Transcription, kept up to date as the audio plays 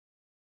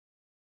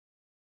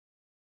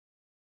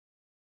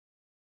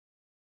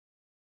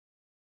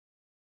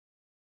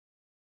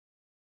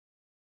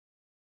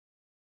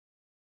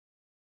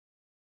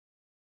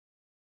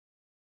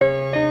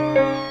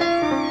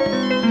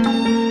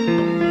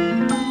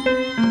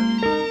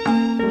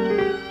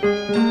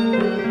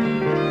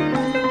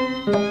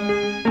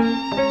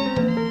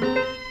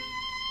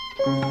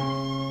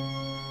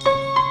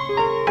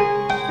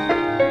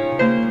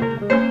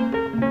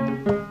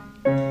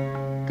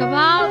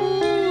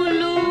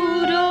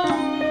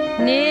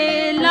နေ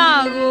လာ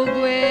ကို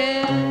ကွယ်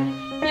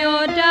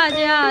မျောတ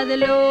ကြသ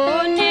လို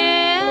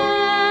နဲ့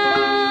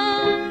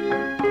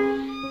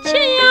ချ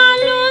စ်ရ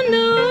လွန်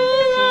သူ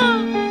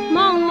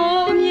မောင်ကို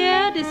အမြဲ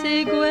တစေ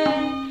ကွယ်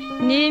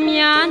နေ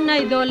များ၌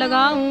တော်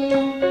၎င်း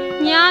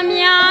ည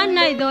များ၌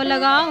တော်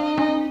၎င်း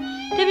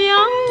တ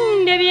ပြောင်း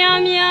တပြား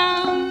များ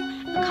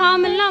အခါ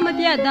မလမ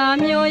ပြတ်သာ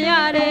မျောရ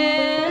တယ်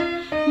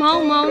မော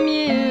င်မောင်မြ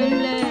င်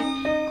လဲ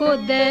ကိုယ်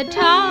သက်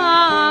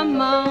ထား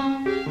မှာ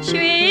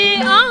ရွှေ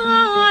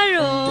အား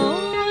ရော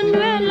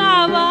လွယ်လာ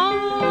ပါ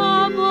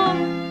ဘော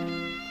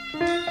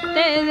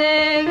တဲ့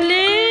တဲ့က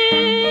လေး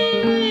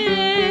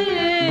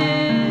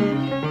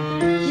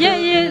ရဲ့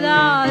ရဲ့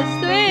သာ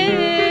ဆွေ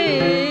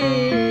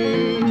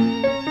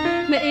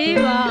မအေး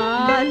ပါ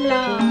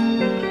လား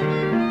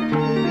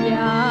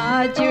ရာ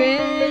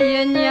ကျွေးရ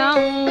ညော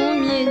င်း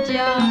မြင်ကြ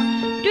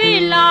တွေ့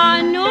လာ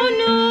နိုး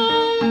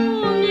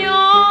နိုး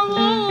မျော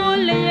ကို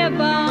လျက်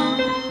ပါ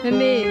မ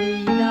မေ့ပြီ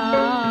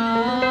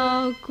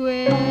သားကွ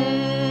ယ်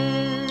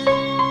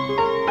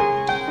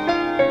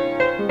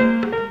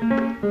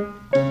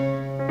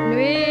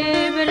လွေ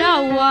ပရ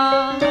ဝါ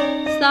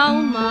စော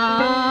င်းမှာ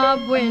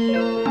ပွင့်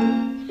လို့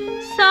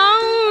စော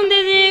င်းတ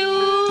စီ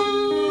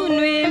ဦးຫ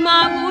ນွေမှာ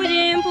ပူခြ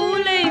င်းဖူး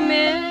လိမ့်မ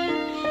ယ်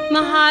မ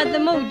ဟာသ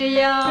မုဒ္ဒ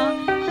ရာ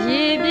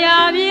ရေပြ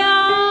ပြ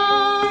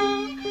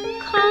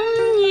ခေါင်း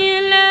ရ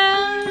င်လဲ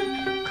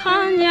ခေါ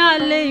င်းည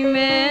လိမ့်မ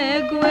ယ်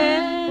ကွယ်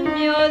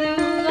မျောသူ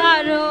က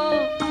တော့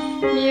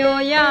မျော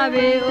ရ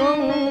ပေအော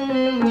င်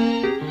မ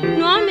ယ်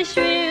နွားမ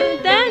ရွှင်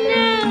တဲ့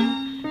နဲ့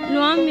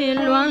လွမ်းမေ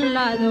လွမ်း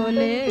လာတော့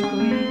လေကွ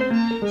ယ်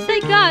စိ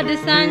တ်ကတ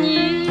ဆန်း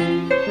ကြီး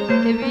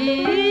တ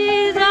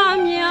ပီးစား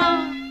မြောင်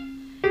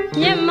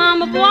မျက်မှ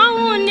မပွား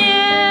ဝန်း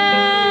နဲ့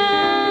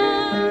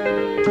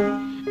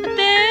အ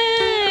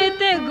သေး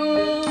တဲ့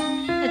ကို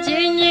အချ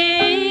င်း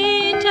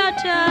ကြီးထ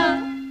ထ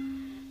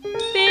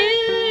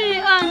ပေး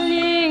အလ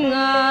င်း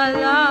ငါ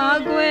သာ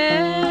ကွယ်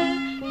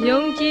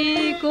ယုံကြည်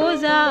ကိုး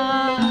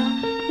စား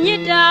မြ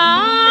စ်တာ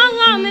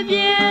ငါမ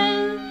ပြေ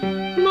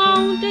မော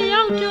င်တ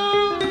ယောက်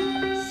တော့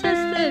ဆက်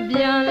ဆက်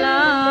ပြန်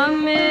လာ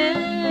မယ်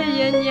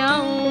ရညော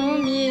င်း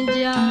မြင်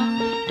ကြ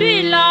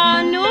တွေ့လာ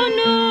နိုး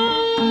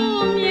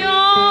နိုး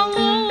မျော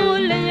ကို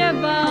လျက်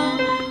ပါ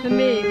မ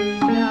မေ့ပြီ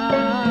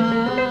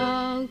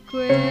လားကွ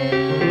ယ်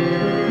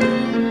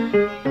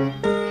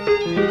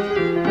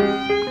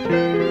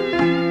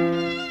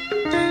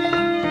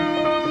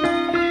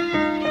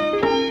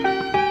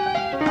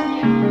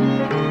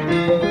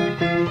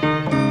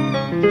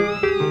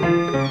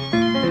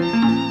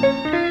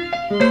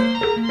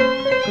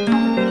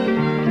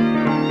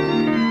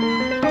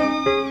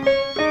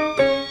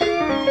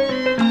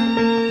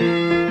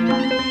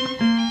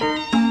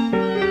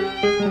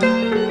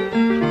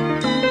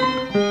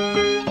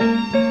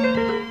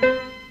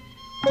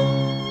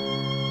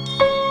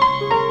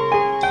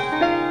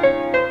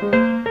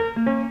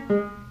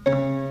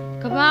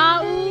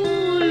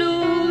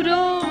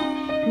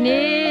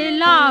နေ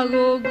လာ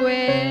ကိုကွ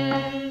ယ်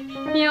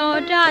မျော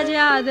တကြ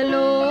သ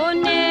လို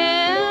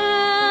နဲ့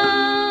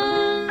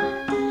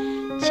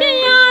ချစ်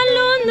ရ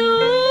လွန်သူ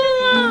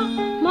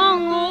မော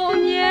င်ကိုအ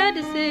မြဲတ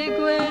စေ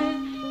ကွယ်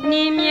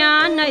နေ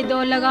များ၌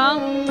တော်၎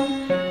င်း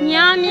ည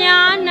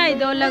များ၌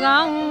တော်၎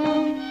င်း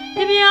တ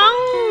ပြော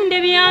င်းတ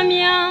ပြား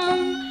များ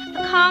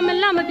အခါမ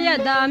လမပြတ်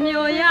သာ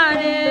မျောရ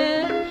တယ်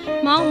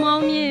မောင်မော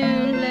င်မြင်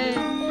လဲ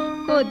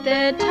ကိုယ်သ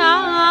က်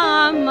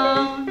ထားမှာ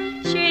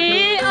ရွှေ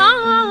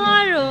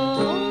အားရော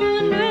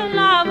လွယ်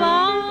လာပါ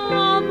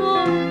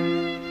ဘော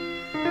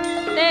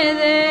တဲ့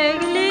တဲ့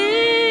က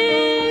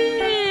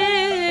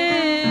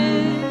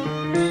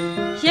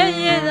လေးရဲ့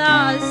ရဲ့သာ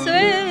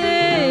ဆွေ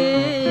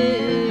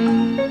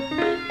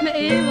မ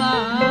အေးပါ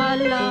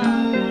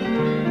လား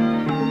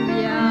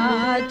ပြာ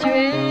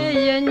ကျွေး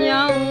ရ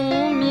ညောင်း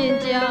မြင်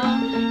ကြ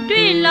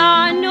တွေ့လာ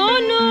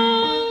နိုး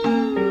နိုး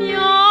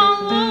မျော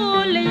ကို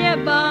လျက်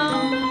ပါ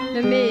မ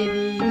မေ့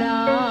ပြီ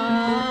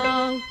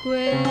လားကွ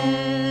ယ်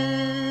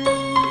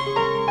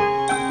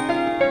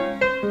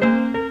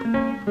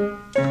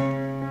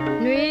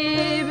ຫນွေ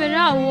ပရ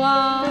ဝါ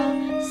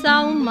စော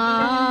င်းမှာ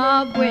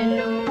ပွင့်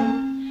လို့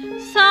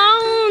စော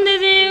င်းတ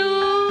စီ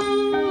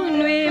ဦးຫ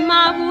ນွေ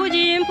မှာပူခြ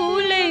င်း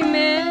ဖူးလိမ့်မ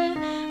ယ်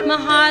မ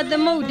ဟာသ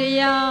မုဒ္ဒ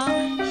ရာ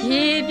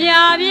ရေပြ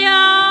ပြ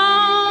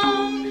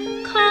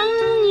ခေါ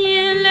င်းရ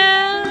င်လဲ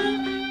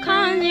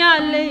ခေါင်းည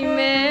လိမ့်မ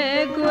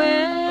ယ်ကွ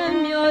ယ်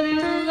မျော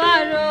သူက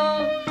တော့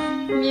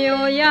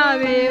မျောရ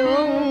ပေ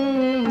အောင်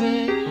မ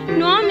ယ်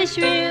နွားမ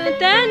ရွှင်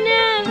တဲ့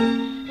နဲ့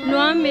လွ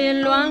မ်းမေ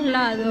လွမ်း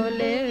လာတော့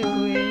လေ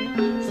ကွယ်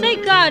စိတ်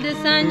ကတ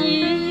ဆန်း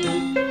ကြီး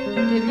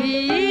တ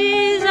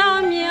ပီး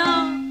စားမြော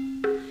င်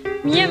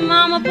မြက်မှ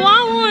မ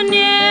ပွားဝန်း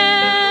နဲ့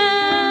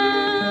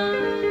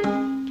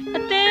အ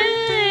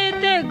သေး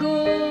တဲ့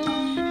ကို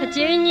အချ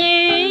င်း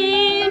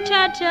ကြီးထ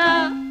ထ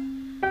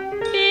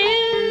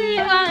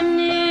ပေးအန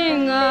ည်း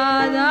ငါ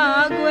သာ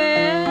ကွ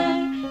ယ်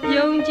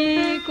ယုံကြ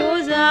ည်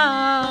ကိုး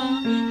စား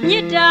မြ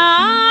စ်တာ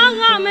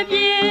ငါမ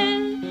ပြေ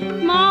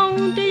မောင်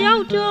တယော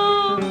က်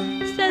တော့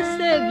ဆက်ဆ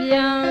က်ပြ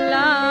န်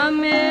လာ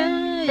မယ်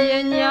ရ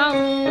ညော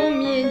င်း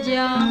မြင်ကြ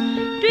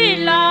တွေ့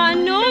လာ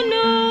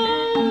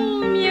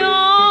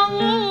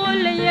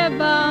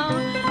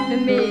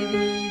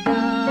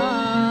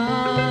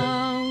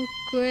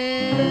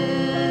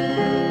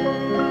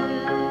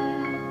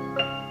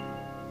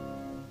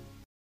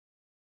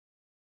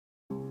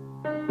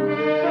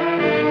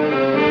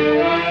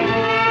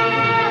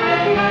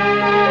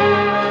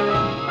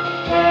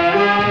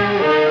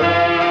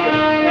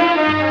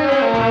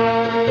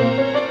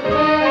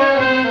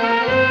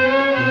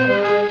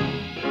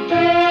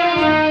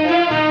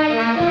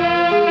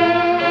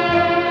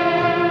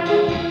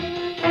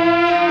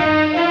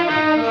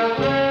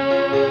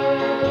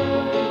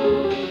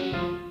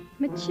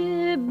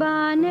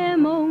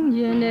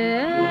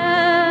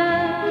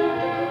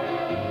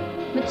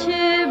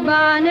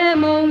နဲ့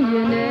မုန်းရ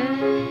င်နဲ့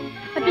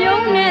အ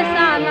ပြုံးနဲ့စ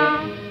လာ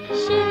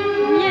ရှင်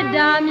မြစ်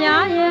တာ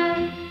များရဲ့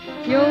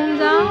ယုံ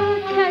စား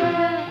ခက်ခ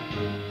က်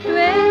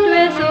တွဲ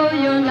တွဲဆို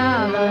ယွန်းလာ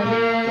ပါ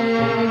လေ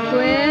ကွ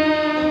ယ်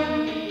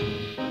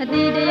အ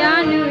တိတ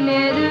ရားနု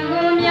နေသူ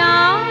ကို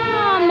များ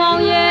မော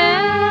င်ရဲ့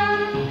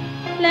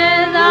လဲ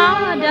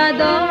စားတတ်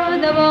သော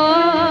သ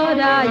ဘော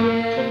ထား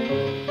ရဲ့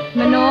မ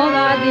နောက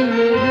တိ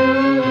လူ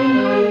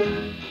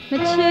မ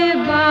ချစ်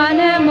ပါ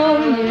နဲ့မု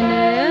န်းရင်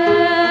နဲ့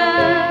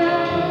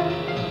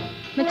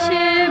မချ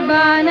စ်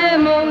ပါနဲ့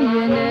မုန်းရ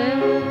င်နဲ့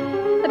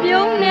အ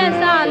ပြုံးနဲ့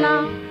စလာ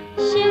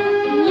ရှင်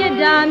မြစ်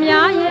တာ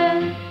များရဲ့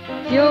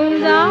ယုံ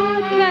စား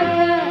ခက်ခ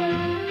က်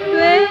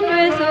တွဲ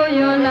တွဲဆို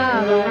ယွန်းလာ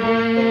ပါ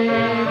လေ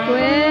ကွ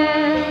ယ်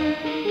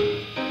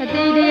အ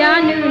တိတ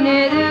ရားနုနေ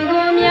သူ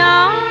ကို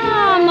များ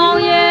မော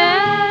င်ရဲ့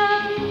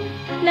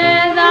လဲ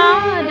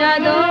စားတတ်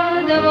သော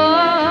သ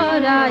ဘော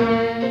ထား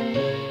ရဲ့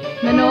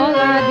မနောက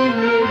တိ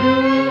လူ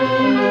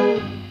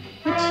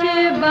မချ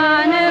စ်ပါ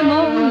နဲ့မု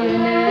န်းရင်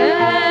နဲ့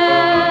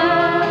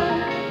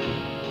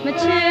မ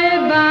ချစ်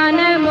ပါ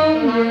နဲ့မု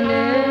န်းရင်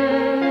နဲ့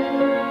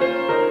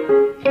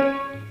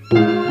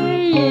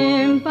ရ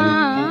င်ပါ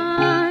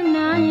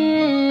နိုင်ရ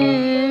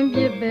င်ပြ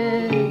ပဲ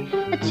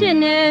အချစ်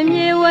နဲ့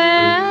မြေဝဲ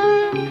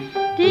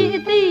ဒီအ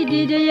သည့်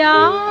ဒီတ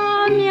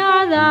ရား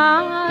များသာ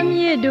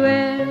မြစ်တွေ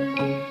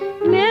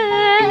မဲ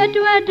အ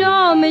တွက်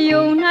တော့မ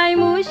ယုံနိုင်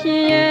မှုရှ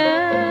င်ရဲ့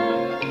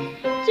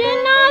ကျင်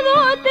နာ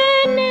သောအ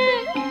သေးနဲ့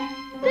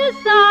သစ္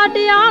စာတ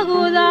ရား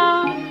ကိုသာ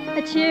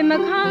အခြေမ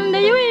ခံ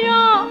တဲ့၍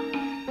တော့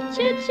ချ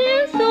စ်ချ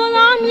င်းဆို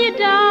လာမြတ်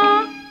တာ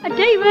အ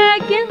တိတ်ပဲ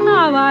ကင်း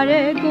လာပါ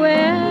ရဲ့ကွ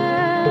ယ်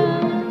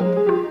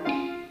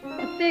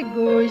အသစ်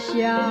ကို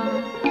ရှာ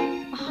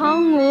အဟော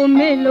င်းကို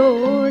မေ့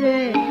လို့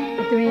တဲ့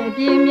အသွင်အ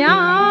ပြင်း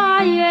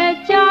များရဲ့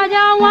ကြာ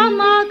ကြာဝါ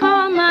မခါ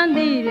မှန်း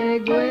သိတယ်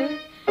ကွယ်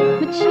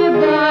မချစ်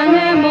ပါ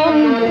နဲ့မု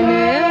န်းရင်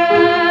နဲ့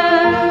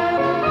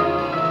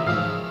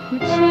မ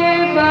ချ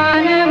စ်ပါ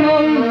နဲ့မု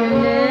န်းရင်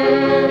နဲ့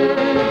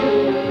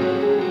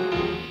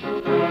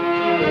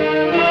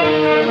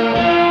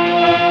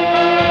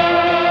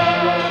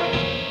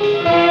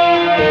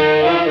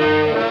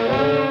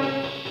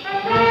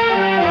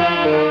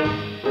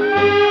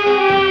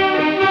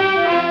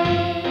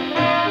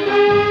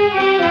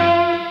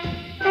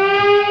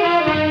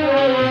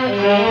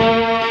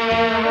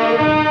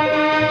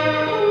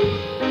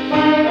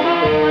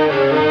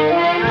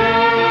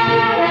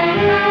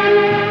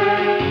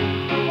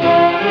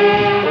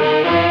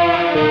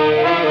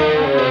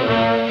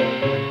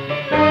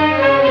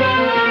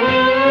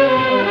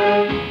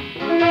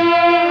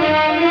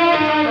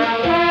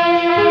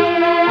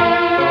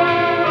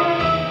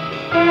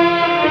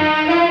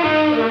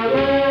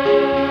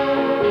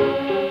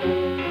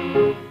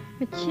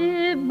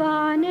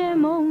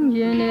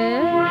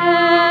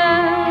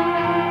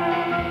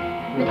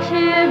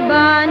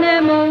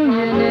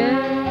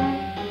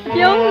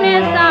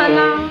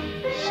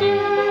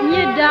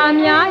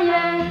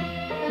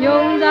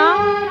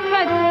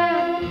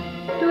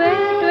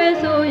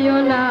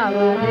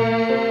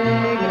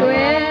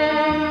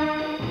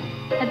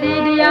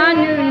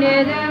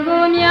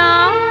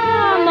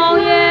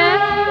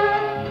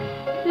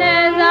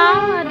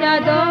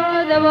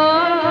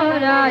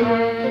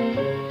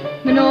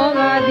မနောက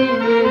တိ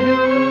လူ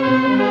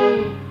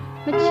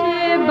မချ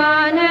စ်ပါ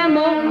နဲ့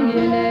မုန်းရ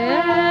င်နဲ့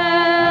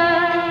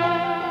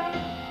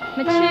မ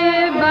ချ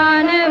စ်ပါ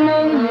နဲ့မု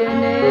န်းရင်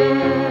နဲ့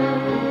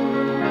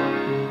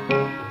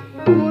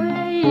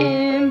ဝေးရ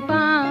င်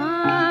ပါ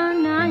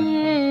နိုင်ရ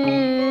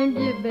င်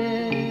ပြပဲ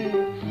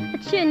အ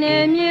ချစ်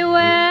နဲ့မြေ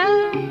ဝဲ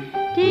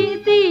ဒီအ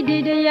သည့်ဒီ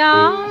တ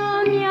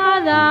ရားများ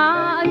သာ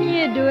အမြ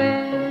င့်တွေ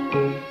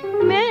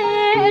မဲ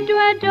အတွ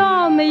က်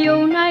တော့မယုံ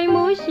နိုင်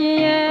မှုရှင်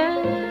ရဲ့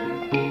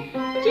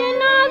ကျင်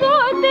နာသော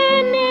အ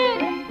သေးနဲ့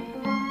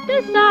သ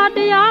စ္စာတ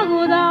ရား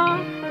ကိုသာ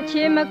အ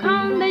ခြေမခံ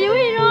တဲ့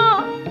၍တော့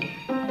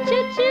ချ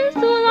စ်ချင်း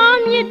ဆိုလာ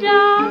မြတ်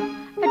တာ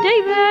အတိ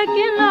တ်ပဲက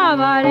င်းလာ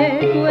ပါရဲ့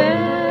ကွယ်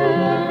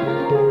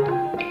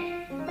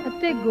အ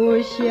သစ်ကို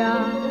ရှာ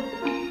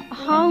အ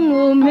ဟောင်း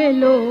ကိုမေ့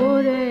လို့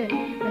တဲ့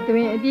အသွ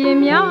င်အပြင်း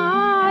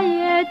များ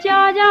ရဲ့ကြာ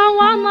ကြာ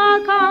ဝါမ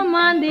ခါမှ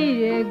န်းသေး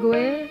တယ်ကွ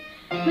ယ်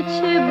မချ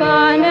စ်ပါ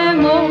နဲ့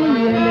မုန်းရ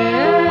င်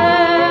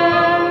နဲ့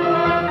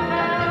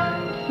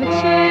မ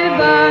ချစ်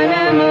ပါ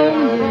နဲ့မုန်း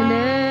ရင်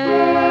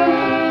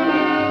နဲ့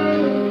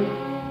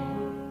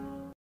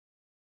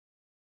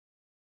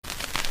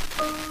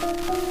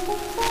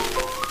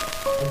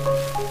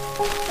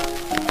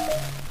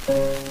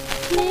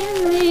မြ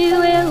င်းစီ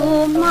တွေ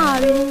ကိုမှား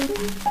ပြီး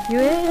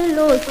ရွေး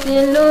လို့စ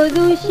င်လို့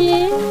သူရှ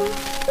င်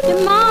ဓ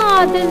မ္မ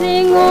သစ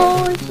ဉ်ကို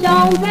ရှော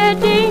င်ဖက်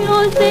တင်း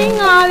လို့စင်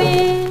ငါပြီ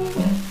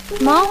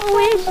မောင်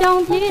ဝေးရှော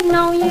င်ပြေ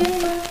နှောင်ရင်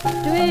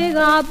တွေက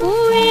ပူ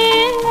ရ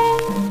င်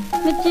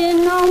မကျင်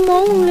နှောင်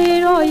မုံလေ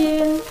တော့ရ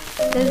င်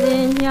သစ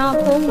ဉ်ညာ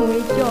ဖုံး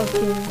ဝေးကြော့ခ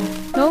င်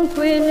လုံး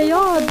ခွေ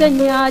လျော့တ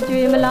ညာ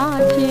ကြွေမ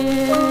လားချ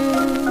င်း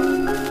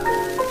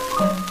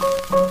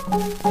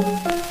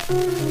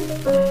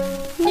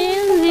န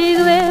င်းစီ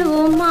တွေ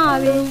ကိုမှား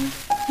ပြီး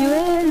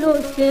ရွေး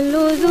လို့စင်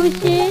လို့သူ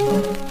ရှင်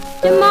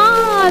ဓမ္မ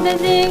တဲ့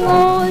စင်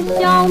ကို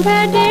ရှောင်ဖ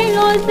က်တိန်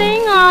လို့စိ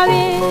န်ငါပ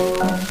င်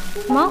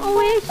မောင်အ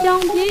ဝေးရှော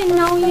င်ပြေး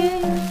နှောင်ရင်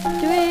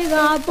ကျွေးက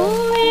ပူ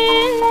မ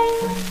င်း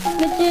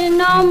မကျင်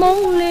နာမုံ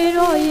လေ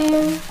တော့ရ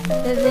င်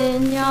တဲ့စင်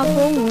ညာ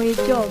ဖုံးငွေ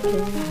ကြော့ခ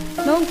င်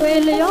လုံးခွေ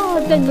လျော့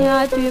တညာ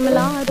ကျွေမ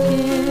လားချ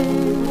င်း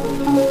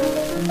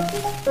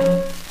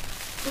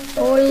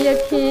ဟိုရ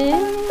ခင်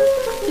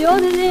ပြော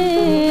တဲ့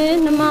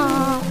နှမ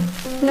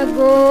င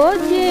ကို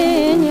ချ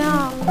င်းညာ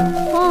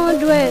ဟော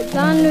တွေ့တ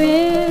န်လွ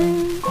င်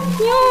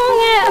ညိုး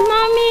ငယ်အမ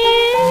မီ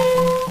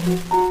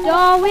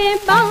တော်ဝင်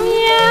ပေါင်း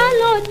ရ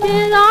လို့ကျ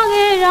င်လာ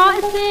ခဲ့တာအ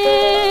စ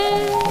င်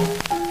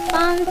ပ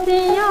န်းစ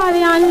င်ရ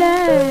ပြန်လဲ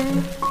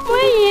ဝိ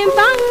ရင်ပ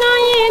န်းနို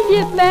င်ရင်ပြ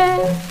စ်ပဲ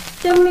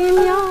တမီ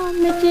များ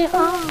မကျင်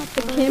အားသ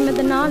ခင်မတ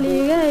နာလေ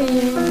ခဲ့ရ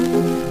င်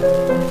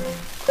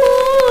ကို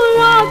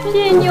ရောဖြ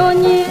စ်ညို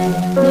ညင်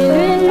နေ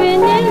လွင်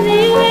နေစီ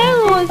ရဲ့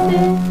ဟိုစ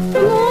င်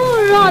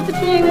ကိုတ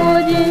ပြင်းကို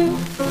ချင်း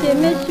ရှင်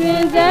မရွှ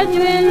င်တဲ့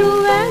ကျွေလူ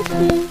ပဲရှ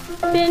င်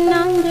ပင်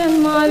နိုင်တဲ့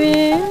မှာပ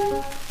င်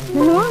မ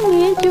နှောင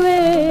င်း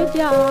ကျွေး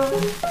ကြ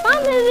ပ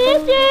န်းစ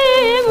ည်းကျဲ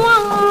မွာ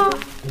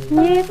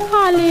မြေခ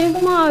လေး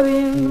မှာပ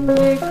င်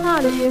မြေခ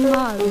လေး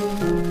မှာပင်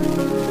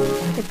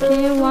တခ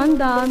င်ဝမ်း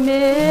သာ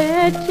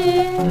မဲ့ချ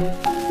င်း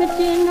မ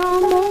ကျင်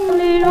တော်မုံ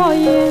လေတော့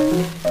ရင်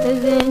သ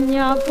စင်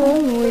ညာ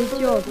ဖုံးငွေ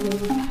ကြော့ပြီး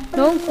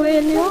လုံးခွေ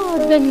လျော့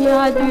တညာ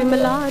တွေမ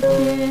လားချ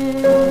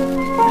င်း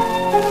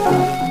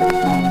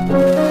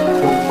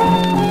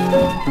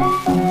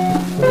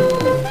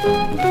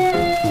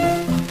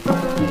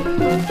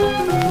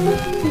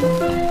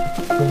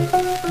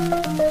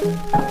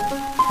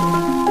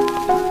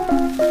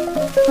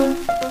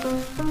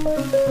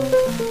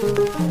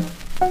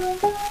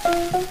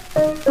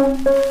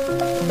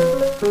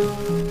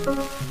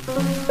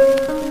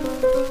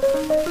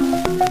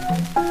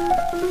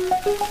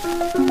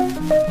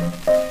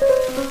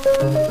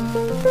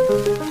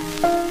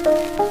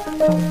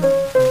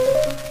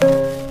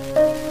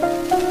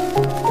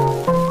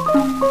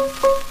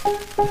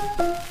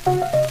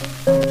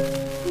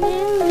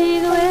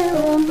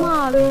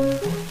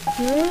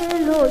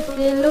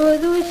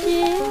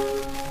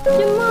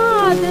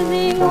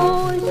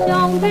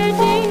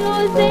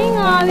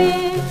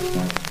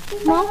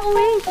မောင်ဝ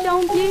င်းရှော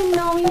င်ပြေး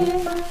နှောင်ရင်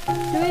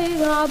တွေ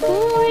ကပူ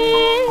ရ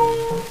င်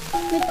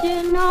မကျ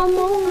င်တော်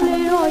မုံလေ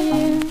တော့ရ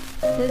င်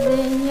သစ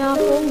င်ညာ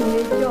ပုံး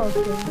လေးကြော့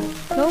ပြန်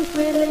လုံး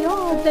ခွေ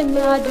လျော့တ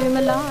ညာတွေမ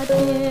လားတ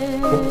င်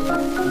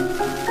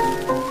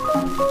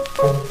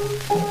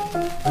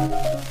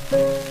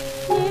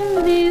ရှင်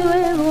ဒီဝဲ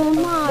ဘုံ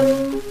မရ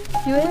င်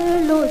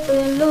ကျွေးလို့စ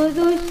င်လို့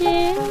သူရှ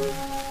င်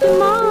ကျ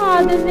မ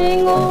သစင်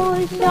ကို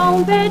ရှောင်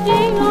ဖက်တိ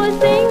န်လို့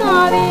စိန်ငါ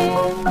ပင်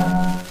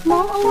မော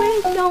င်အဝေး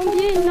ရှောင်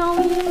ပြေးနှောင်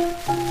ရင်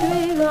တွေ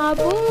က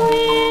ပူ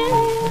ရင်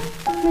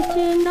မချ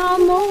င်တော်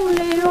မုံ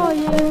လေတော့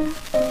ရင်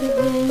ဒီပ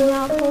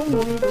ညာဖုံး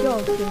လေး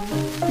ကြော့ပြန်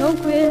လုံး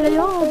ခွေ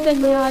လျော့တ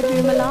ညာတွေ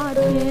မလား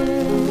ချင်း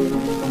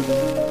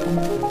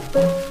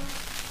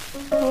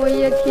ဟို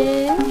ရခ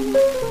င်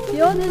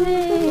ပြောတဲ့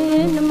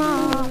နှမ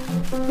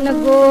င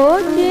ကို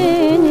ချ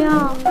င်းညာ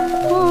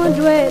ဟွန်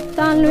တွေ့တ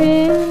န်လွ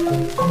င်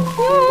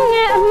ညိုးင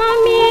ယ်အမ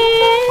မီ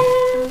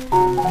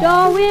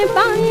တော်ဝင်ပ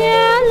န်းရ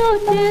လို့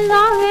ကျင်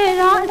လာခဲ့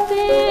တာအစ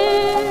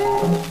င်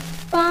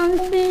ပန်း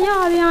စင်ရ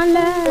ပြန်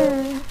လဲ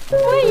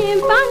ဝိရင်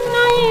ပန်း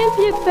နိုင်ရင်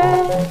ပြစ်ပဲ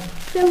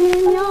တမီ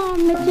များ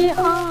မကျင်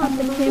အားသ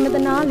ခင်မတ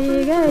နာလေ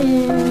ခဲ့ရ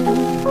င်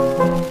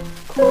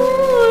ကို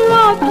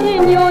ရောဖြစ်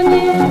ညိုည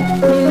င်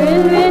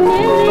လွင်နေ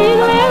စီ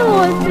လွဲ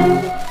ဟိုစင်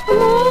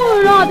မိုး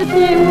ရောတပြ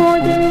င်းကို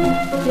ချင်း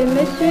ရှင်မ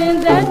ရွှင်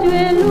တဲ့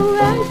ကျွေလူ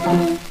ပဲရှ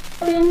င်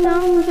ပင်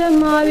နိုင်တဲ့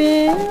မှာပ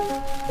င်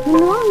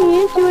နှောင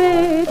င်း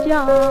ကျွေးကြ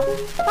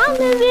ပန်း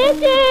စည်း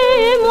ကျဲ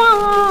မွာ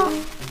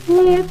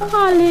မြေခ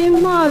လေး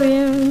မှာပ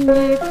င်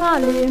မြေခ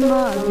လေး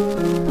မှာပင်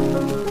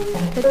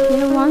တခ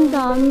င်ဝမ်း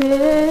သာ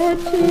မဲ့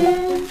ချ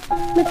င်း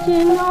မကျ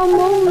င်တော်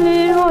မုံလေ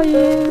တော့ရ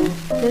င်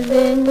သစ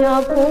င်ညာ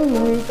ဖုံး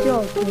ငွေ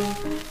ကြော့ပြီး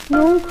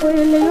လုံးခွေ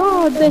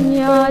လျော့တ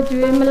ညာ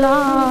ကျွေမ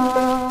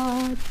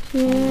လားချ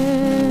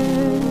င်း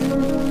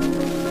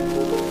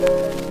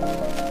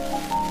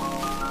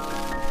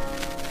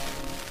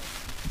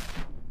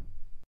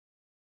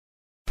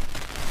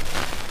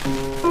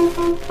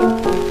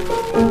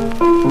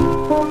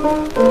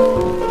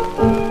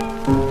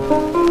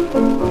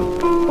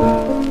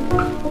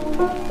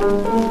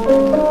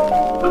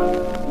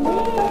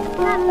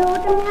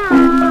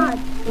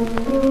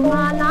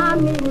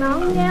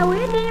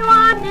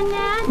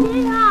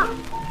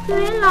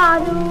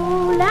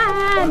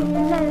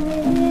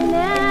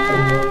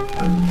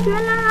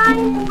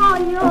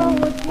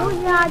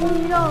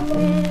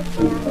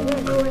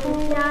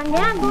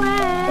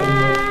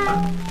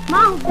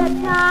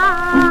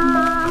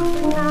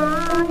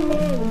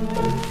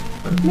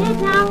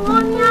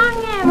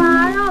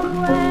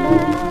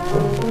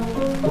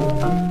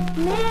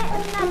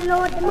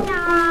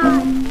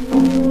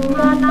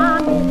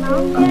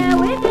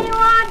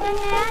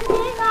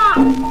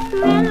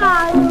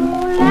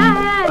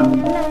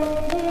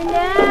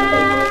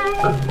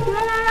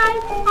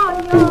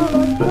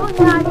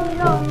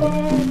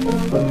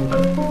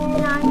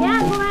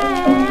Yeah.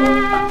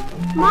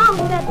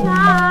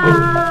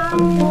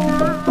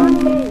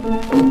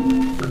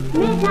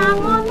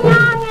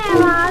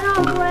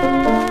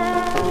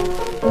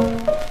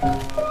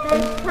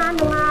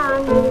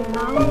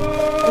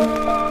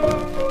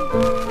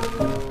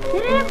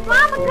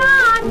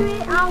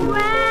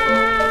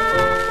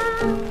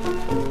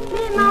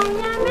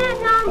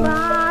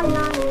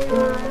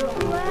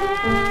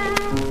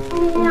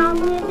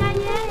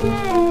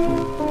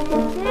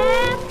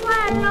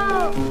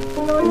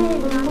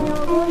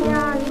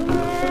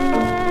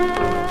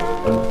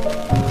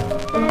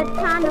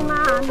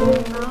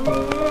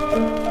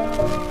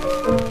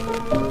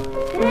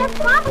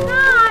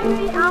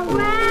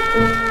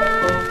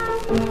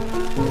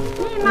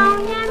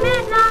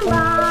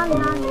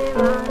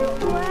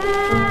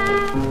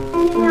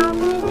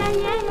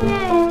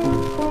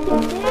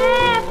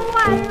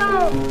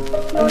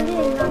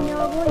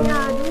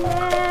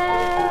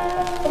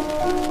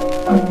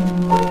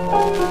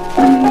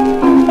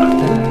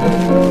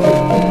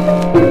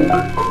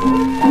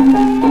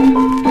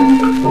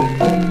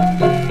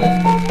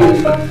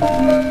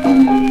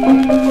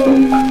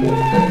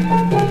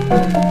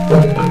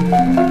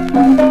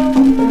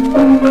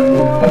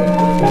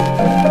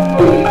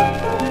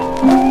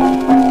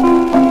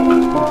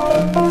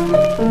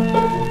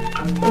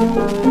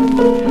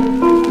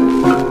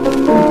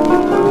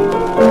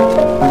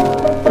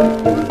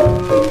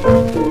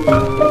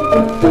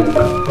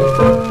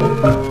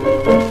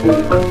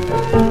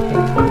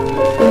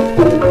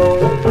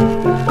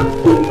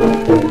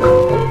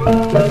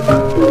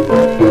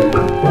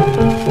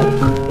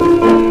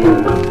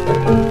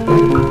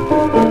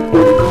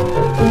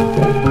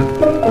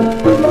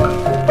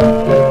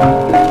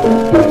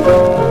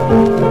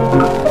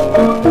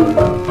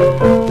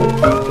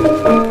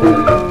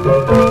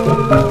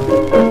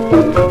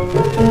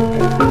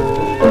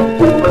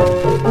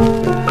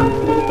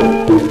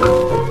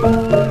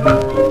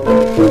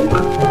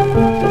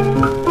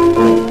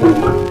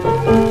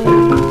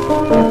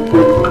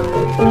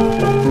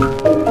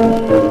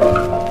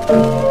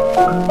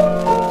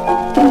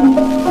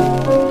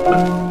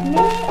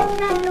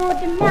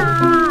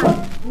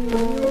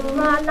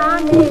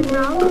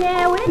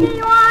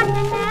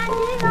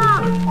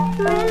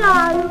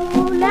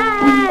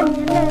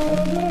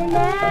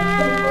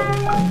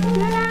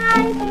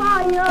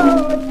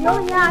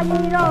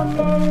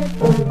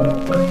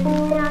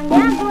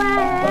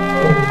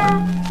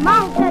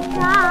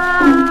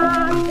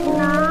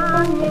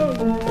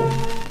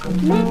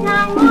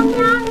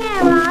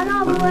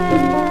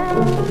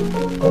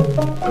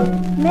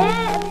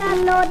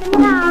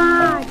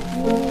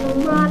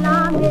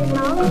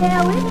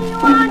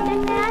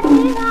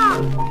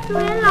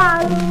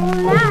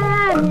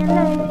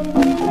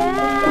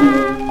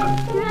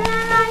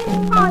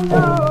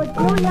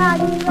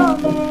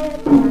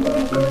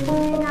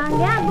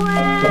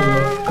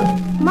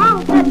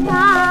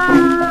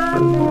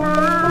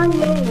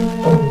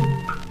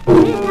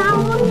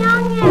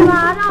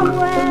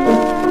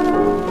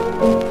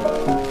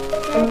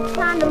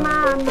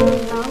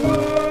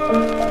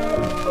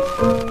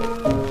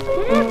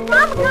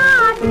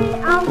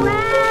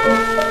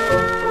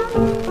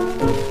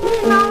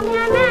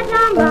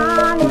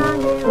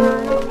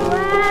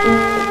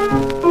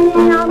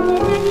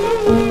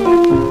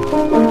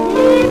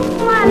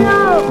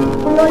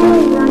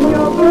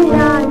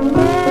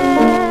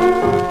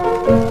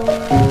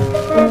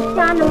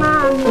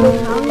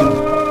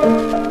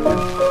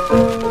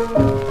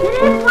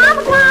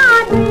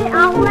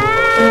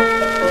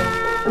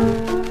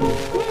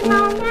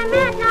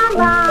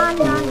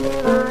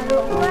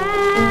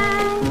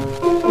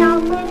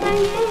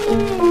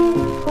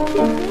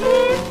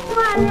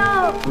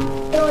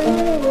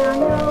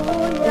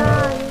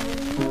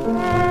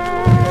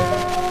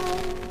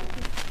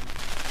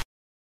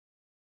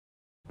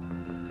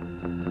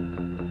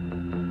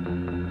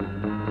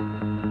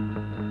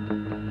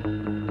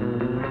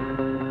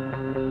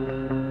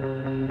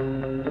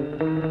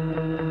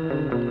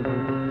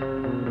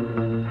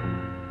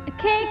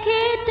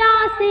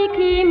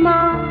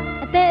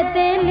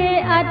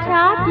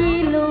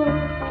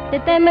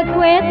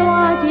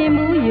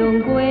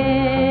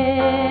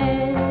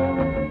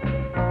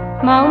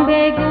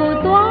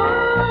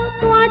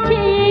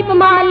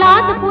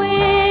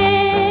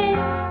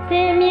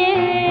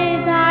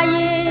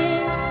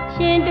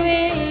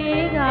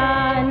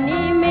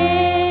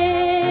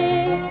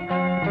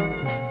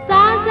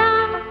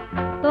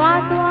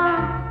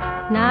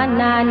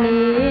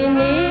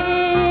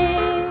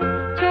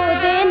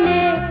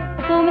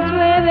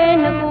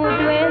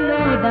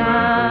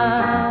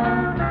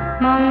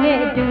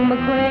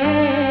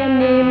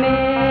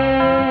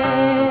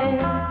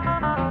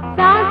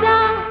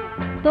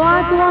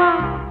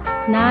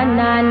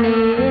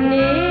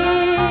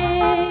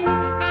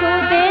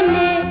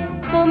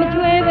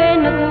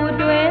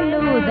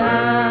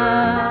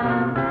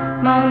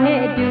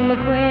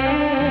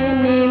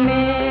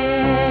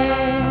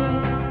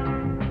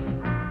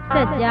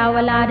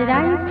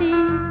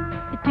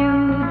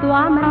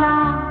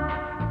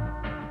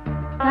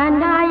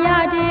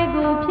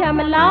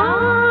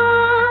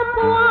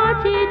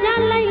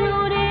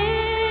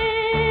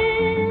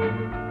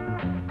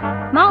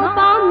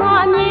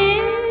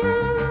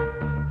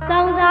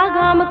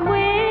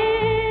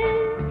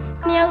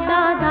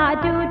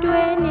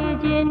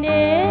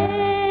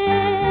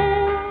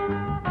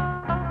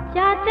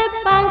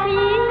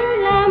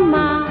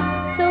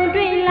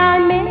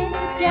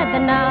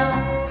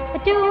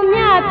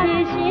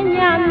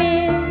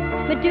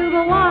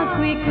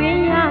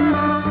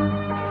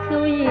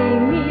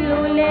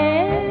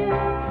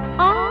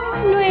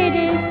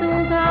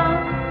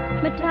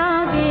 မ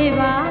ထားခဲ့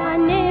ပါ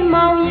နဲ့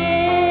မောင်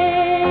ရဲ့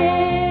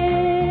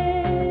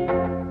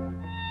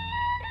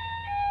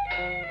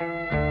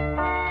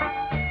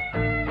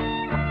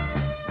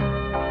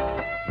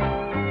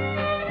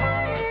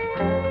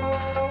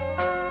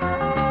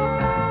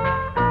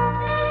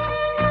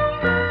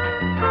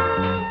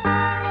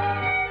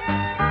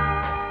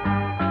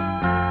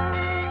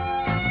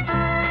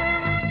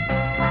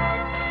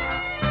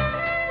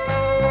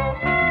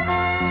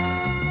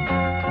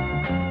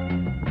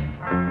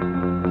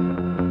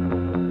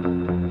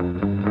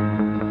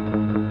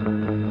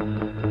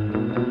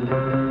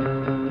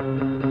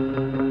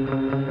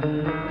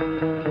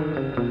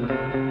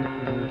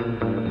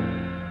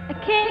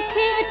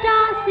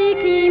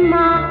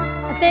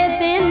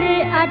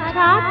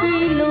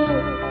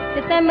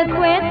သက်မ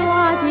ခွဲ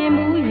သွားခြင်း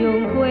မူယုံ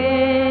ခွဲ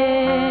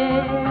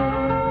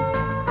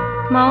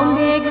မောင်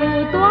ပေကို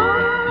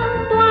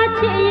သွား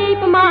ချစ်ရေး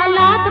ပမာ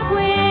လားတ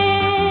ပွဲ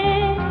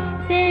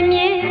စင်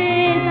မြေ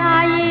သာ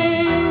ရ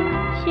င်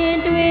ရှင်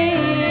တွေ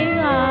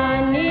က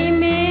နေ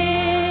မေ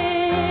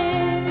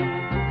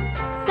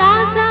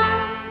စားသွား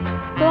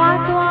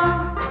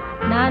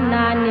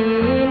နာနေ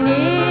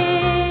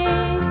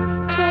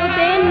ချို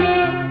တဲ့နေ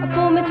အ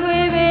ပေါ်မချွေ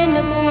ပဲင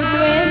ကို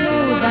တွဲ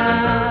လို့သာ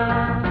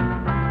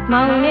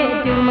မောင်နဲ့အ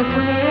တူမ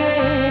ခွဲ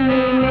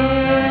နေမေ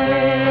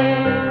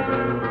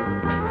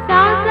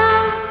စား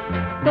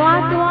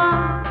သွား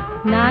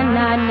နာ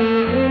နေ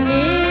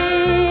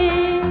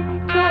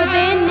ချို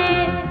တဲ့နေ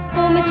အ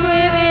ပေါ်မချွေ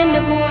ပဲင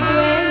ကို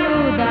တွဲ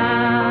လို့သာ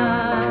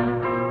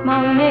မော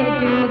င်နဲ့အ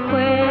တူမ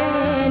ခွဲ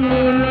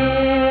နေမေ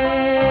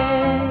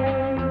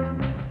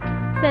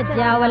စัจ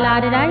java လာ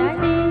တိုင်း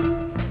စီ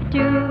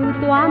တူ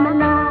သွားမ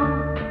လား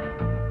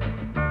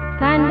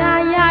ခန္ဓာ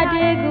ရ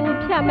တဲ့ကို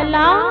ဖြတ်မ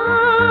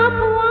လားဘ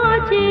ဝ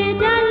ချီ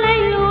တန်းလို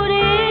က်လို့တ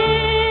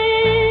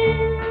ယ်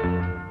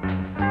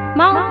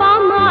မောင်ပေါ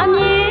င်းမအ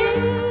မြင်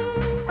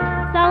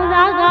စောင်း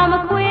စားကမ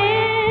ခွေ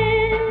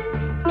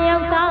နှစ်ယော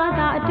က်သား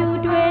အတူ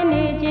တွဲ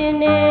နေခြင်း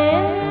နဲ့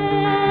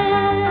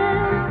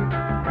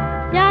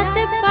ရ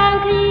တဲ့ပန်း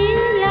ခ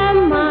ရီးလ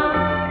မ်းမှာ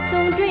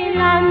ဆုံတွေ့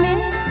လာမ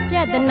င်းပြ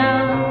ဿနာ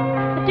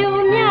အတူ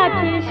မြ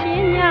ဖြည့်ရှ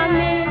င်းရမ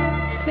ယ်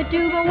မ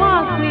တူဘဝ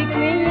ခွေ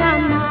ခွေရ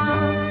မှာ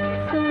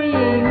ဆိုရ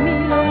င်မ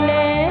လို့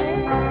လေ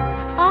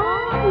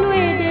အော်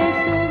နှွေတဲ့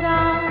ဆိုက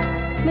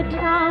မ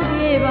ထား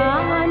ခဲ့ပါ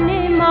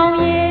နဲ့မောင်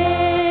ရဲ့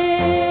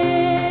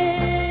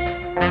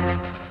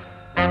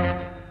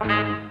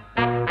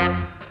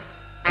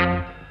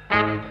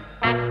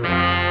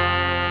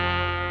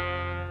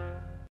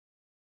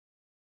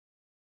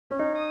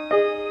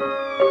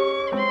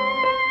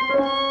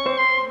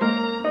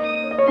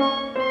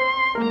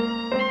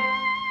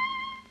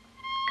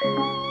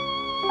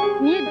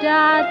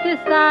သ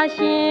စ္စာ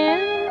ရှင်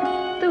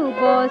သူ့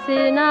ဘောစေ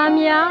နာ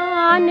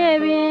များနဲ့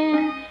ပင်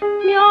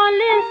မျော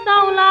လင့်ဆော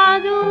င်လာ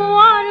သူဘဝ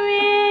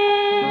တွေ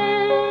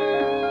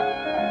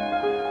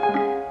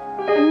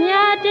အမြ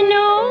တ်တ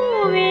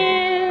နိုးပ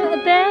င်အ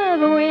သက်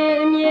ဘဝင်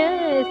အမြဲ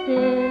စ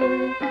င်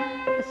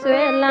အ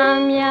ဆွဲလ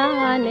မ်း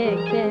များနဲ့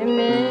ခင်မ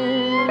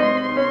င်း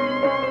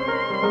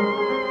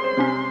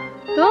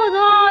သို့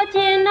သောအကျ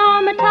ဉ်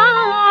တော်မ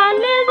ထား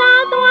လင်း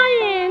စားသွား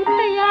ရင်ခ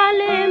ရ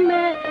လေး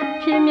မဲ့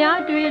ဖြစ်များ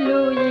တွေ့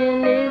လို့ရင်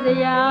လေးစ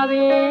ရာပ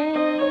င်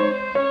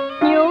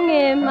ညိုးင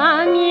ယ်မှ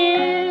မြ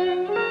င်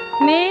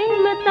မင်း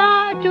မ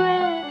သားအတွ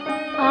က်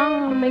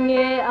မင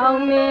ယ်အော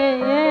င်မင်း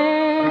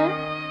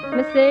မ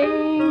စိ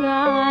မ်း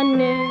ငါ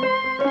နဲ့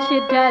ချ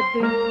စ်တတ်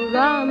သူက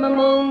မ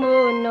မုံ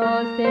မို့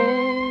နော်စင်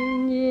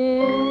ရ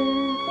င်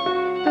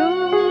သူ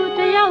တ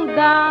ယောက်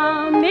သာ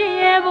မင်း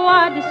ရဲ့ဘဝ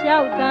တစ်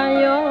လျှောက်တန်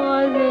ရော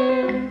စ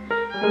ဉ်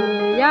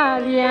ရ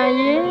ပြန်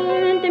ရ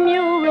င်တ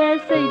မျိုးပဲ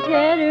စိတ်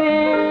ထဲတွ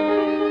င်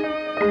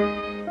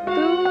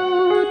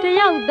တ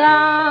ယောက်သာ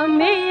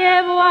မင်း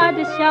ရဲ့ဘဝတ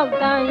စ်လျှောက်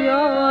တန်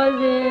ရော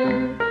စဉ်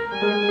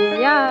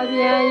ရ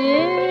ပြန်ရ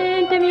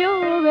င်တ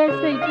မျိုးပဲ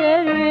စိတ်ထဲ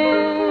တွင်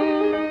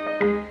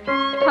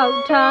ထောက်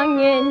ထား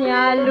ငဲ့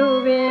ညာလို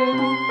ပင်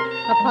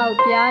အဖောက်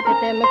ပြား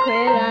တဲ့မခွဲ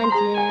ရန်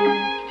ခြင်း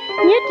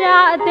မြစ်တာ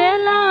အသေး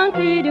လန်း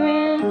ခီတွ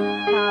င်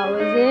ထာဝ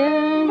စဉ်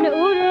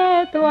နှူးရဲ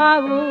သွား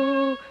ဖို့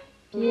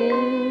ပြ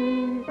င်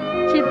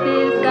ချစ်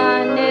သေးစာ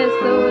နဲ့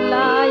ဆို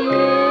လာရ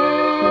င်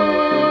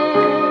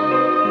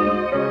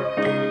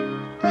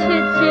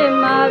ချစ်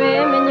မှာပဲ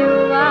မညူ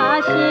ပါ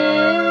ရှ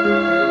င်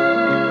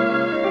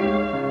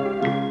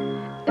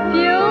အ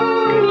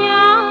ပြုံး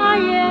များ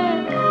ရဲ့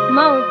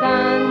မောက်တ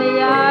န်တ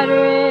ရား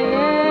တွေ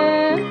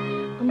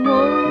အမု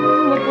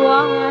န်းမ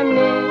ပွား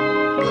နဲ့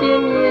ချစ်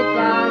မြတ်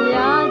တာ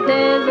များ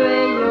သေးဆွေ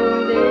ယုံ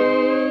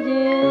သေးခြ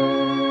င်း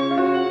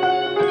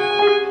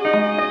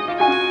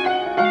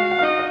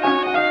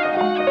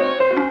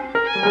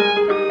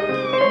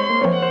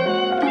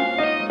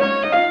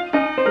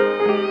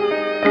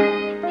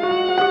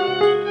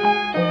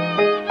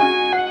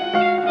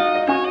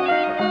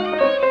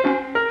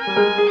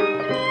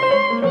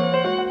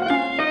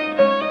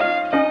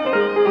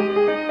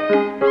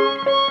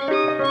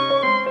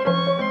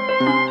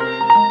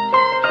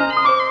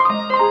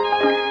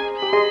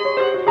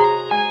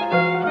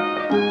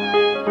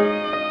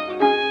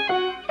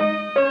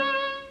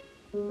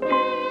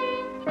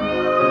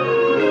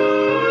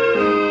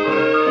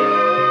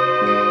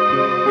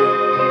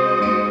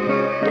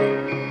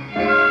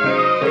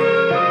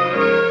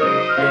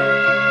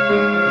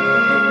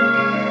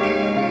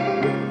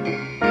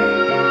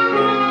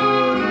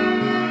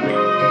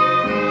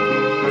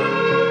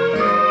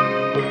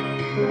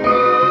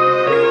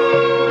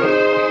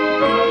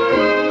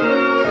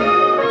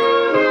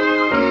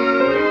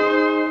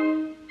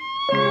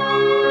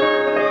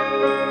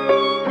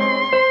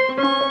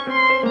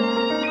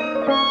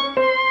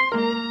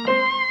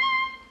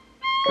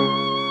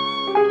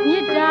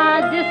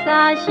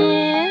ရှ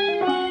င်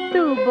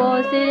သူ့ဘော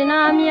စေ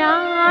နာ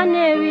များ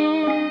နဲ့ပ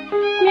င်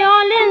မျော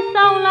လင့်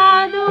ဆောင်လာ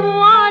သူဘ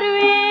ဝ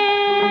တွေ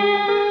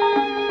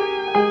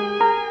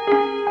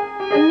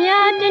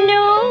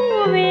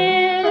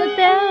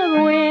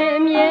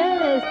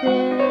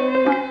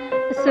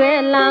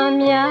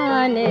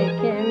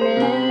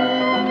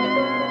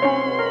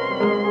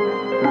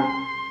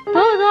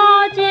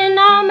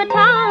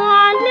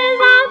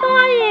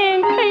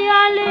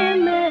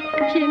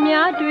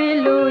များတွေ့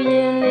လို့ရ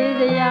င်လေး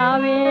စရာ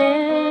ပ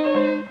င်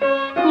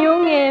ညုံ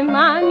ငယ်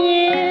မှမြ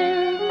င်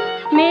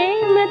မိ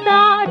မ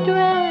သားအတွ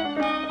က်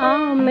အော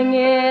င်မင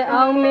ယ်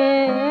အောင်မဲ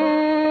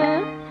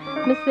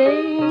မစိ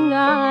မ်း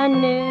ငါ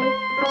နဲ့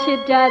ချ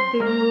စ်တတ်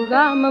သူက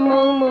မ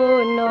မုံ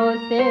မို့နော်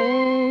စင်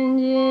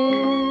ခြ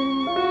င်း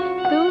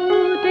သူ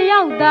တ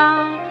ယောက်သာ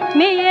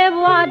မေရဲ့ဘ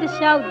ဝတစ်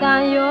လျှောက်တ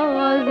န်ရော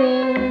စ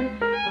ဉ်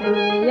မမြ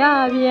င်ရ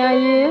ပြန်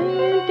ရင်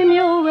တ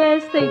မျိုးပဲ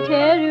စိတ်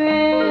ထဲတွ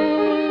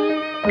င်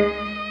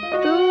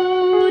သူ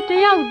တ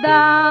ယောက်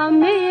သာ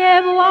မေ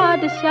ရဲ့ဘဝ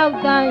တစ်လျှောက်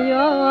တန်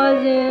ရော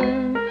စဉ်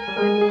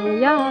မမြင်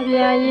ရပြ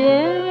န်ရ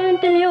င်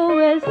တမျိုး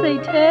ပဲစိ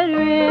တ်ထဲ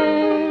တွင်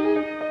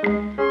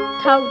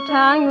ထောက်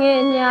ထား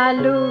ငဲ့ညာ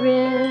လူပ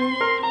င်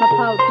မ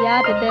ဖောက်ပြ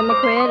တတဲ့မ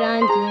ခွဲရ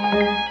န်ခြင်း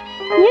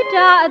မြစ်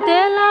တာအ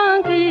သေးလ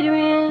န်းခရီးတွ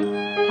င်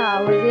ထာ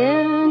ဝစ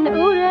ဉ်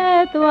ဥရဲ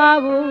သွား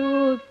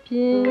ဖို့ဖြ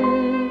င့်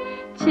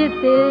ချစ်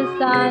သစ္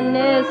စာ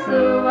နဲ့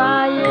ဆိုပါ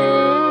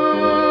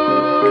ရဲ့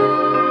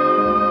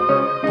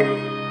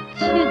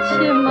ချ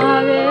စ်မှာ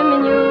ပဲမ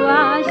ညို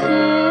ပါရှ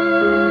င်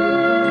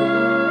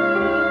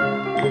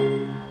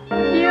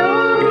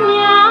ပြုံး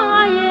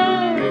များ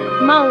ရဲ့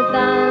မောက်တ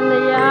န်တ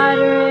ရား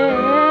တွေ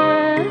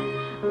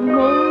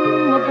မုံ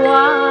မ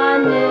ပွား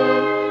နဲ့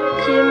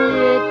ချင်း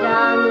မြေ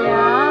တာ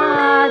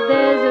များ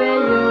သေးဆွေ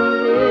ယုံ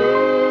စေ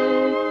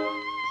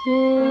ခြ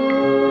င်း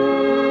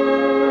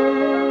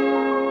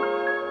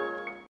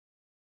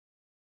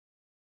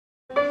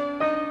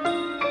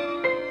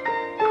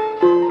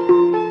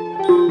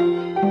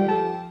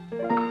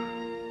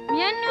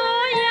မျက်နှာ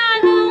ရ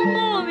လုံး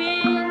မို့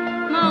ပြီး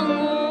မောင်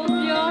ကို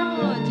ပြော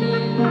ခြ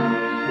င်း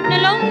နှ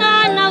လုံး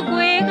သားနောက်ွ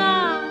ယ်က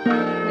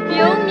အ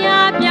ပြုံး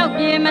များပြောက်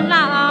ပြေမလှ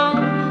အောင်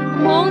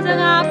မုန်းစ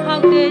ကားဖော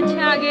က်တဲ့ချ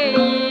ခဲ့ရ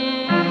င်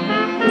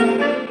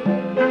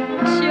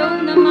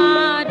ရှုံးသ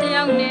မားတ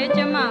ယောက်နဲ့ကျ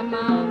မ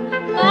မှာ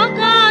ကော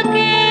က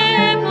ကေ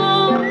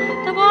ဖို့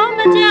သဘောမ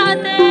ကျ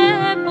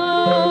တဲ့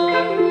ဖို့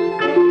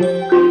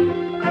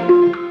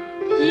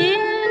ရ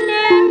င်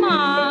ထဲ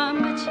မှာ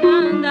မချ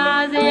မ်းသာ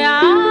စရာ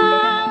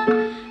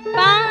ပ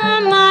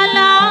န်းမ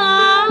လာ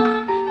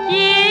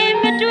ရေ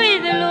မတွေ့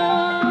သ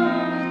လို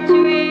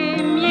ကျွေ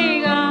မြေ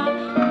က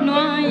နွ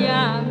မ်းရ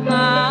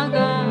မှာက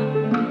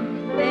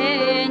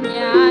တဲ့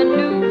ညာ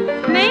နု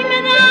မိမ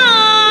သာ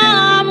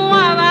မဝ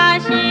ပါ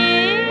ရှ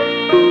င်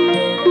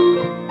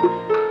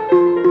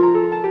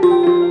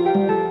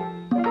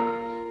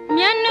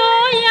မျက်နှာ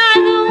ရ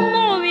ဆုံး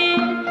မို့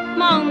ပြီး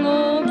မောင်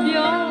ကို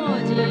ပြော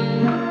ခြင်း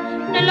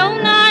နှလုံး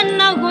သား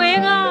နောက်ွယ်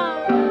က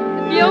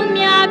အပြုံး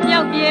များ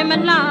ပြောက်ပြေမ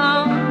လှအော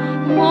င်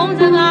မုန်း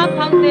စကား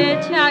ဖောက်တဲ့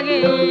ချ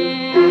ခဲ့ရင်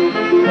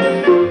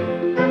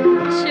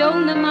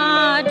ရှုံးသ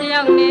မားတ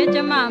ယောက်နဲ့ကျ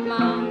မ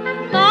မှာ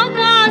တောက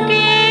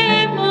ကေ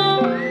ဖို့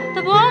သ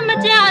ဘောမ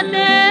ကျ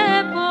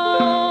တဲ့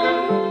ဖို့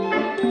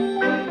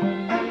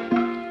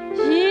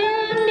ရင်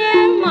ထဲ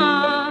မှာ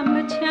မ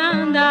ချ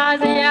မ်းသာ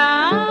စရာ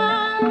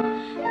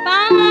ပ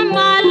န်းမ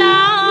လာ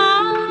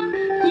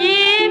ရေ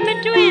မ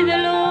တွေ့သ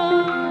လို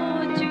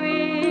ကျွေ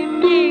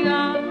မြေက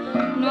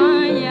နွ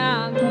မ်းရ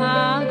မှာ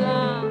က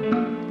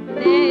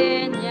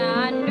တဲ့ညာ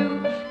နု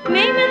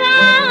မိမသာ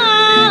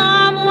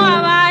မဝ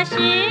ပါ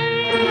ရှင်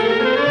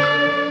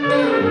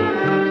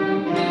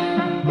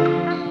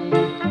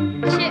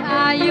ချစ်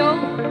အာယုံ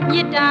မြ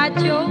စ်တာ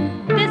ကျုံ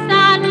သစ္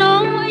စာ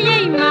လုံးအ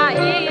ရေးမ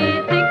အေး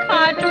သိ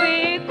ခါ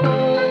တွေး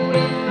ကို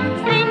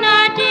စိတ်နာ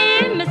တ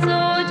ည်းမ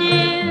စိုးခြ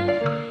င်း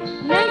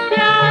လက်ပြ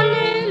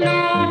လေး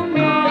လုံးမ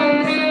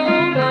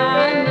စိုးပါ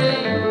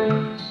နဲ့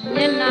မျ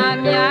က်နာ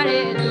များ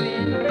တဲ့အတွ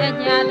င်တ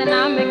ညာသ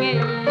နာမငဲ့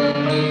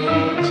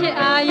ချစ်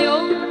အာယုံ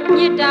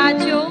မြစ်တာ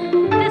ကျုံ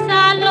သစ္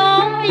စာ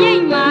လုံးအ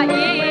ရေးမ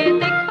အေး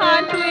သိခါ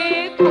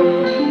တွေးကို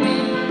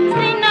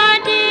စိတ်နာ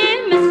တ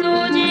ည်းမ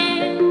စိုးခြ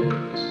င်း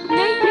လ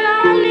က်ပြ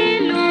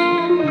လေး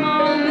လုံး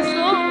မ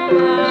စိုး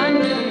ပါ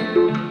နဲ့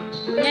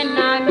မျက်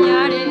နာ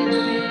များတဲ့အ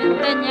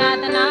တွင်တညာ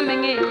သနာမ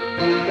ငဲ့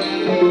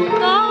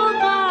ကော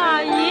က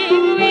ရေ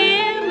ငွေ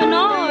မ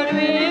နှောတွ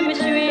င်မ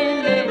ရွှင်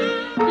လေ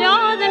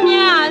ပြောသ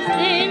မျှစ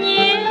င်ရ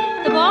င်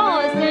သဘော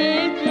စ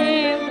င်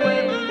ပြေွ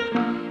ယ်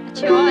အ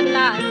ချော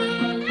လာ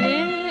ရ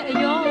င်အ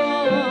ယော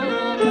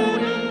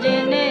ဝင်ခြ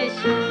င်းနဲ့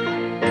ရှင်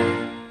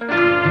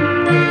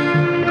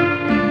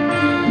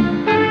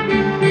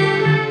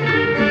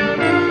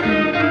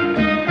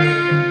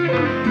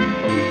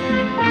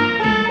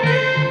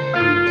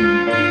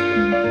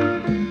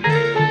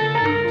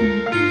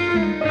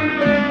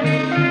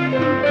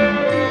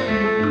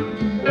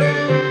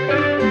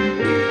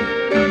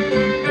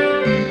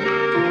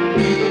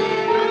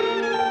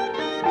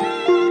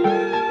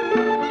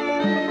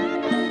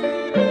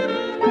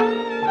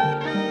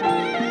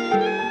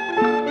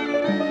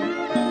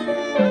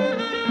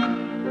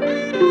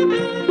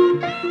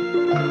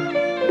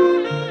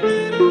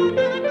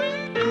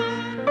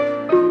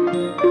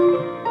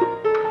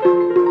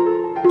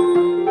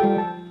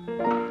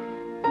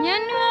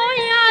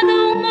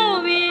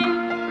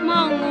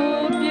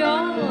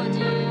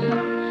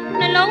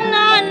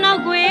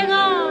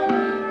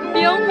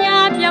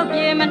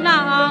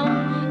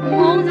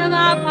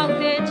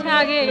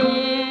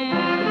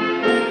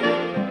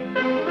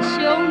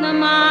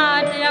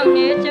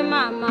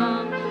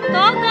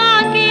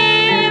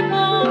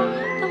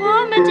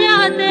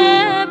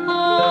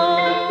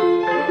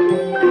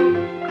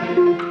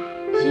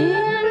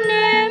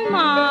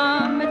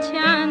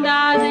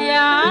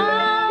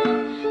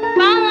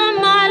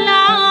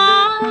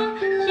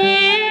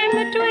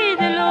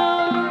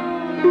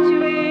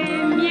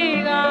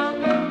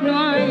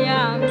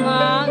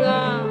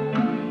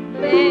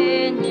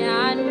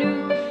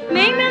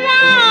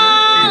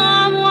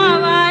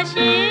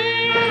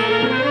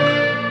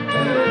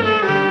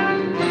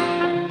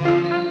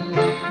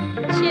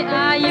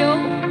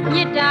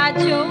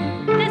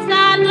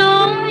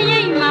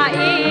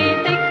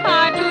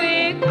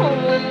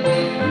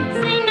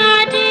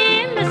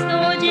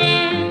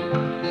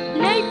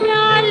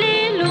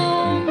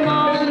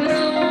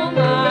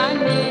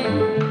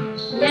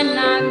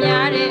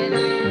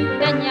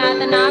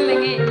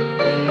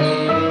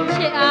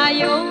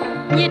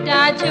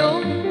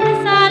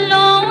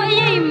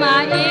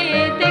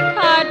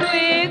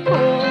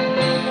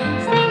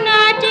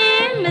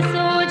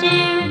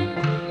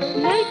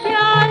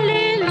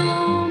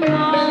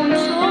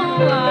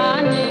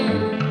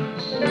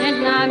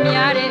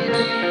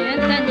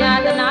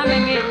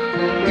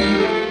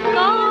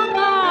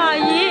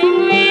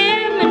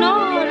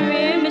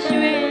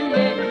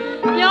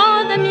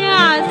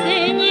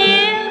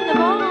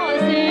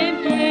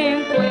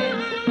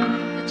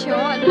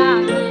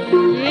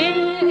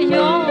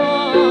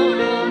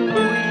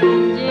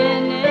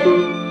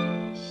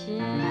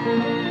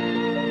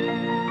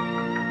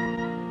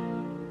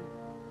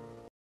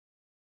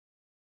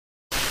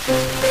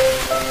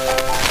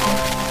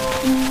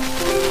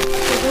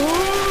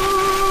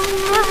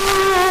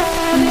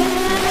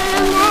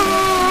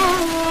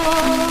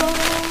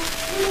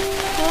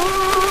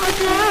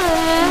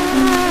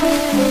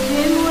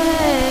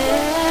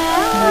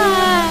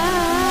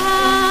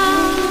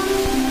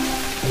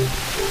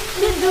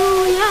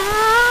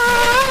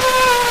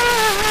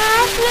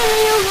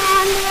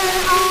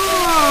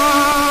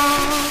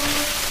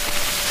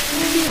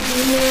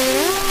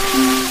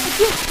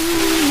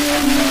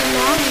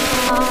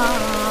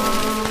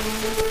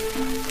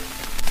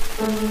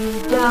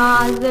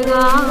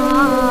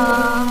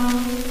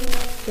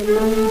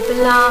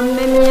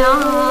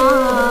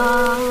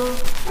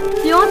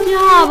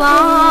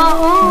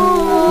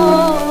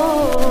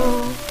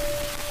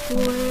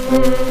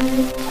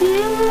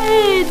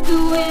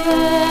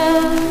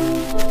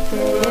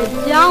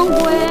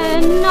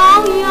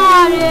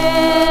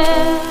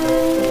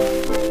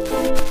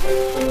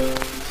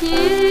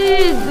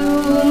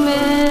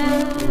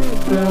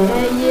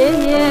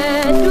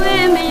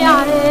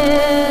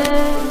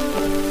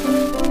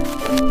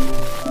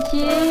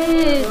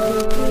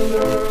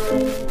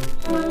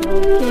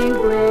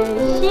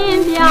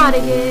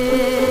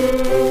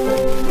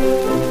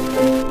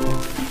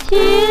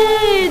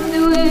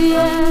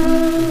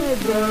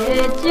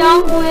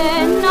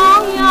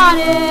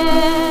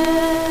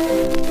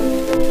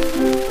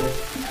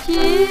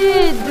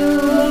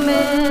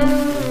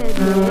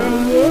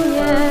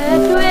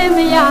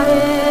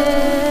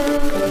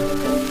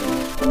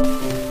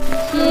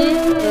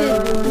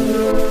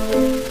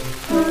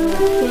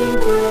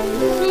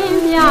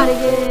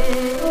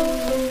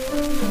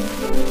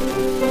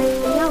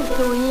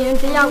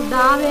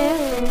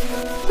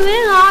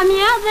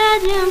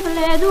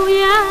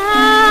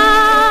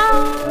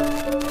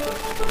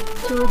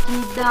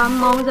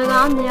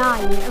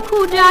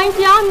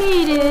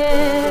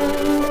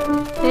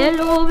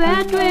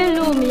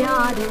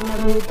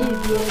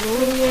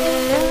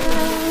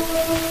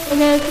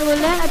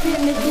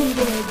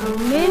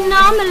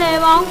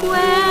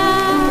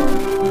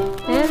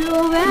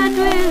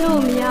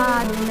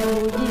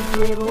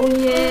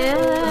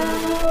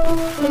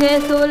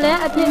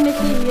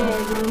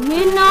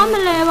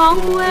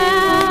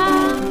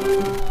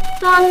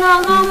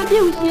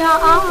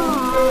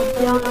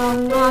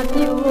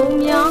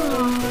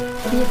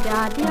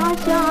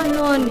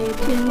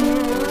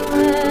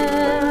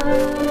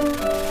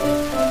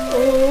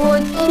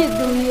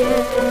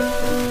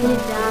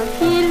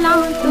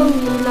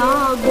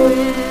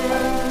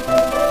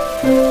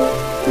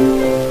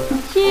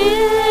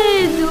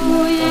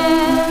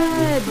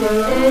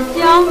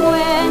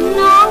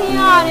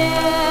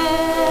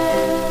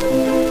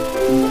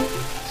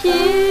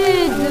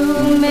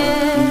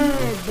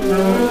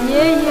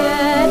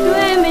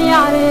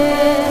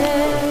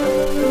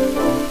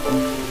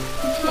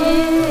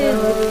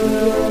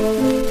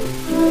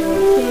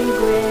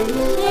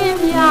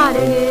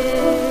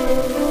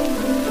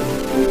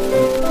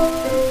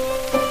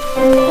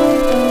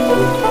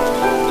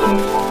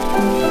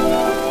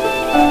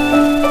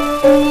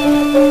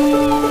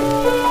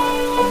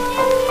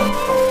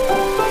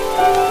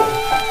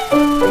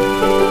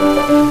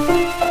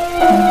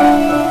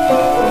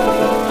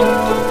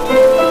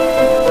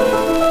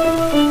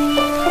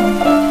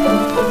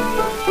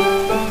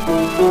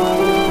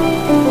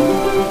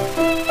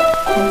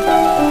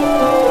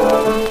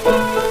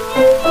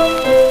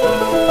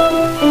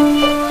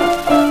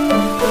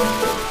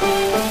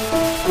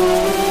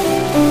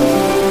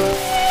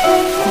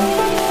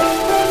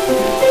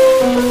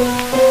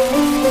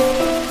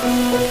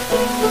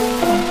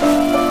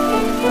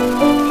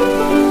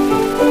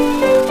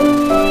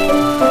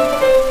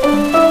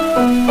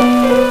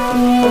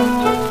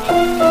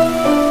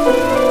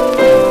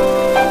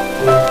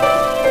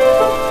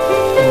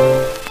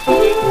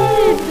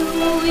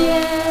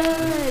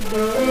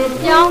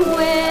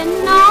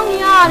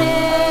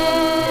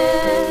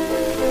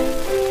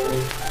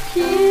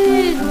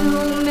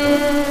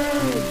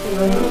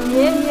ရေ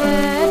ရေ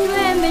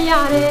တွေ့မရ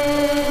တယ်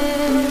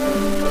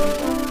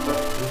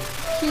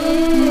ရှ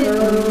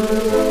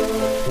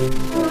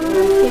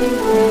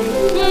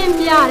င်း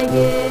ပြရ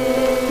ခဲ့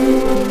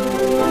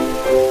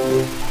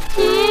ရှ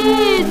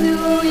င်းသူ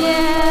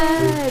ရဲ့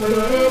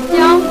ဒီ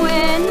ကြောင့်ွ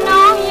ယ်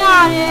နှောင်းရ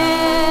တယ်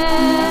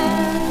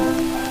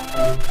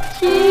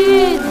ရှ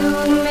င်းသူ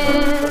မဲ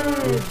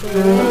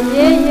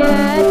ရေရေ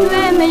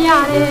တွေ့မရ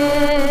တယ်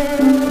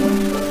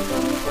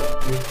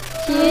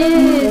ရှင်း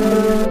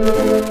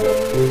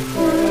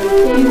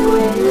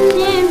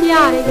ရှင်းပြရ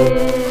ခဲ့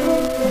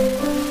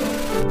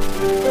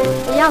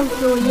တယောက်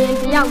ဆိုရင်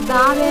တယောက်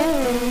သားပဲ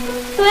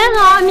သွဲ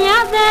တော်အ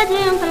များသက်ခြ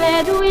င်းဖလဲ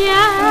သူ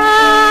ရဲ့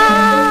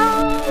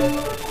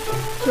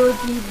ချိုး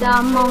ကြည့်တာ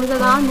မောင်စ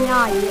ကား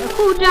များရဲ့အ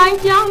ခုတိုင်း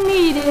ကြောင်း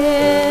မိတ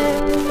ယ်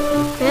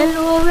ဘယ်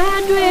လိုပဲ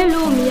တွေ့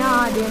လို့မရ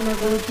တယ်င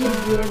ကိုကြည့်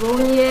ပြေပုံ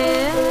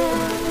ရဲ့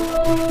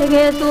တက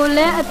ယ်ဆို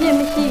လဲအပြစ်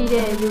မရှိ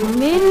တဲ့လူ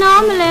မင်း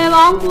နားမလဲ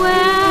ပေါင်းကွ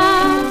ယ်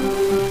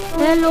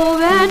ဘယ်လို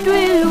ပဲ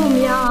တွေ့လို့မ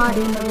ရတ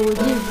ယ်ငကို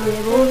ကြည့်ပြေ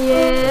ပုံ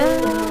ရဲ့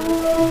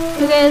တ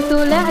ကယ်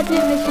ဆိုလဲအပြ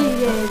စ်မရှိ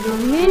တဲ့လူ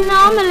မင်း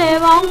နားမလဲ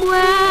ပေါင်းကွ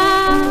ယ်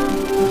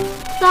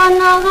သာ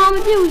နာကမ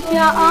ပြု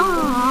ရှာ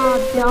အား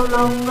ပြောင်း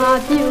လောင်ငါ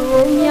ပြု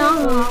များ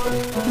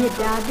မြစ်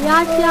တာတ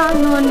ရားရှာ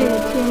နွန်းနေ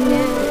ခြင်း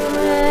နဲ့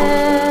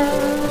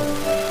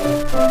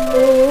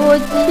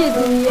အိုးချစ်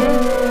သူရဲ့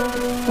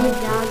မြစ်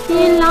တာက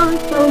င်းလောင်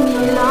ဆုံးမြ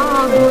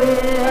လာွယ်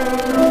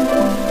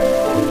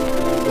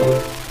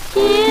ချ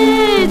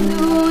စ်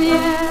သူ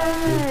ရဲ့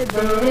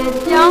ဒီ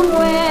ကြောင့်ွ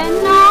ယ်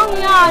နှောင်း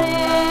ရတ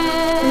ယ်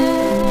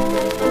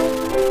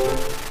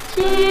ချ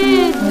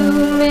စ်သူ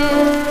မဲ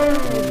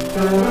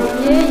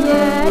ရေ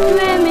ရေ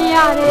တွေ့မရ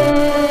တယ်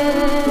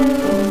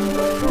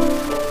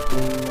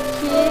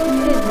ရှင်းသူ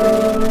မိကို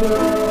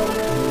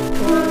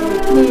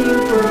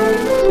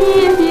ရှ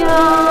င်းပြရ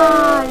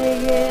ခဲ့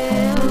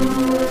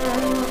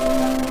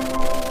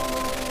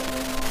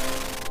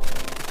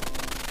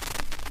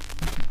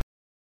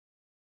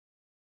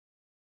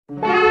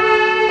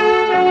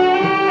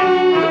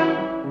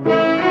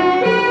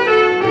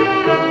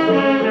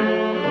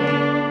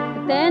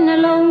တဲ့နှ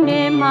လုံး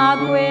ထဲမှာ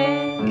ကွယ်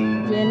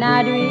ကျင်နာ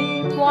တွေ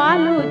ပွား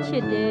လို့ချ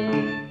စ်တယ်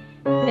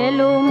ဘယ်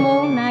လိုမု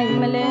န်းနိုင်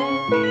မလဲ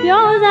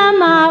ပြောစမ်း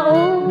မ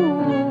အောင်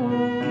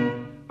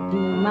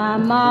ဒီမှာ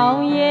မော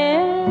င်ရဲ့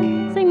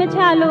စိတ်မချ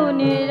လို့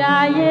နေတာ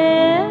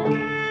ရဲ့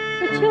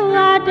တချို့က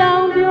တော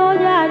င်ပြော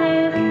ကြတ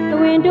ယ်တ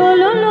ဝင်းတို့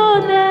လုံးလို့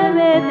သေး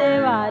ပဲသေး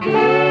ပါတ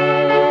ယ်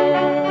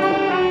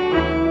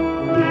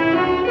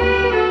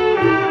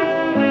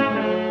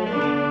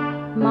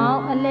မော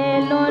င်အလဲ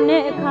လွန်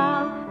တဲ့အခါ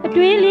အ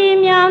တွေးလေး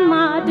များမှ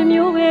တစ်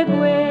မျိုးပဲ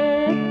ကွယ်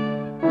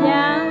ပြ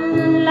န်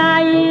လာ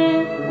ရင်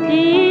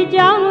ဒီ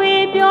ကြောင့်တွေ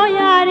ပြောရ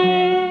တ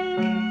ယ်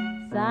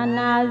စာ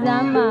နာစ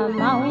မ်းမ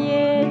မောင်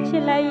ရဲ့ချ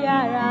စ်လိုက်ရ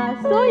တာ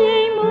စိုးရိ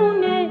မ်မှု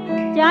နဲ့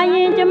ကြာရ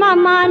င်ကျမ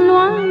မနွ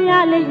မ်းရ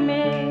လိမ့်မ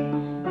ယ်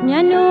မျ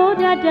က်နှာ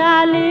ဓာတ်တာ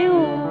လေး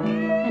ကို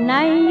အ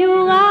နိုင်ယူ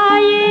ကား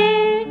ရင်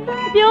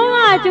ပြောက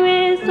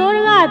ကျွေးစိုး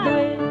ရက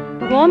သွေး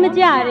သဘောမ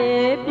ကျတ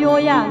ယ်ပြော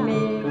ရမ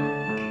ယ်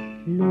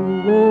လူ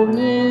ကို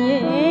မြင်ရ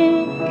င်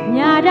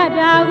ညာဓာတ်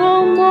တာကို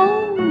မု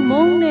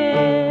န်းတ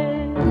ယ်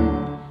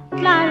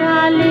လာရာ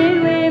လေး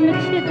တွေမ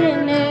ချစ်တဲ့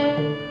နဲ့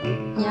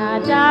ညာ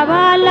တာ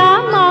ပါ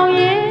လားမောင်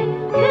ရဲ့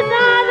သစ္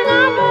စာစ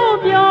ကားမို့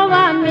ပြော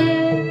ပါမ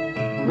ယ်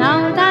နော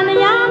င်တန်တ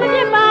ရားမဖြ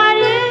စ်ပါ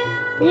ရဲ့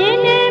မြင်း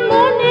နေ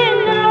မိုးနေ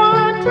နှ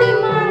လုံးထိ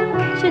မှ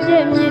ချစ်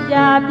တဲ့မြတ်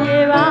တာပြေ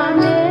ပါ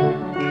မယ်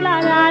လာ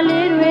ရာ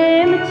လေးတွေ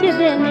မချစ်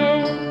တဲ့နဲ့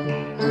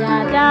ညာ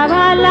တာ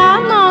ပါလား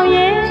မောင်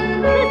ရဲ့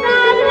သစ္စာ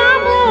စကား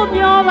မို့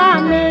ပြောပါ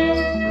မယ်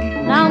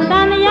နောင်တ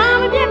န်တရား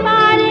မဖြစ်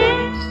ပါရဲ့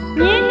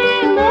မြင်းနေ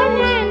မိုး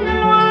နေ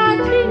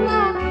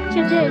ချ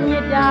စ်တဲ့မြ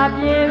တ်တာ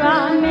ပြေပါ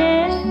မ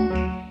ယ်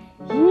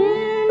ယ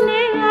င်း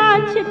နေက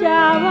ချစ်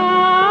တာပါ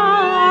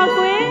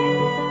ကွယ်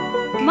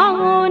မောင်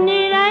ကိုနေ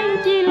တိုင်း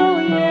ကြည့်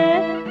လို့ရဲ့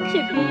ချ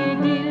စ်ပြီး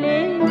ဒီ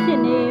လေးဖြစ်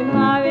နေ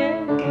မှာပဲ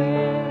ကွ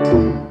ယ်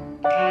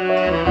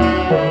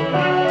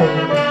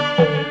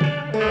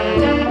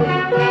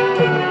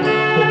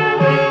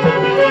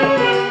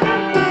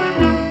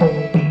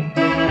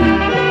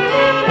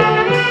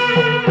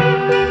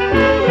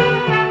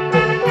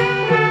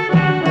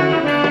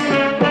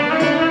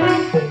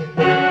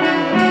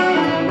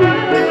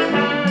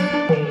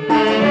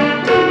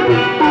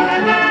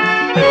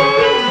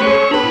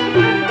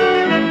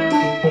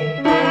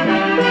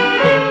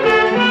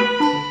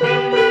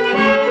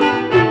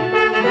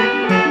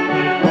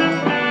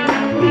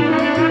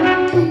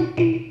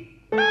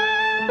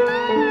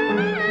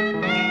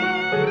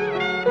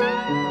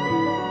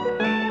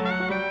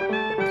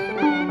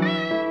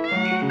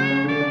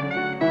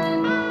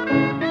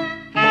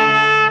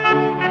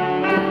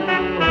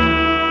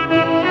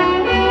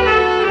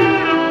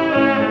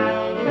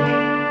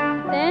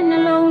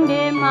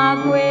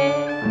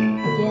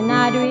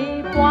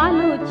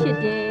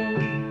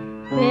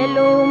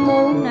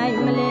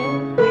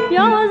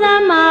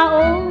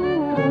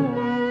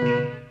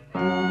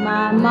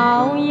မော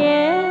င်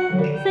ရဲ့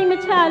စိတ်မ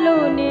ချ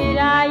လို့နေ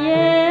တာ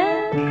ရဲ့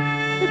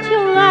တ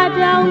ချို့က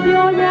တောင်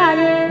ပြောကြ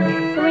တယ်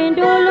တွင်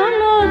တို့လွန်း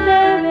လို့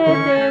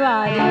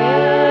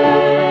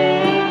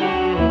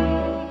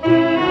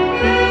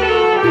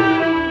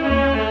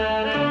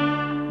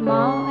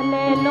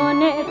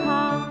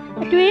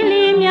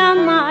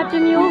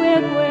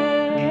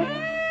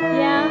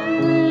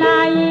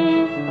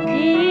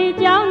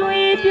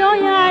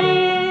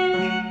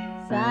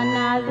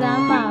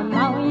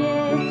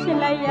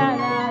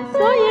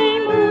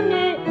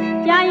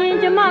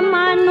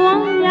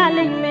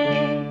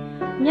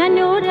ညာ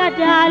နိုးရ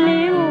တာ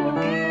လေးကို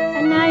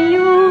အနိုင်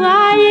ယူ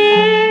ပါ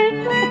ရဲ့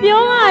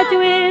ပြောရ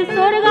ကျွေး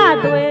စောတက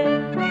သွဲ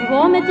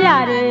ဘောမကြ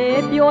တယ်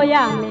ပြောရ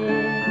မယ်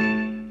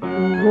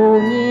ဘုံ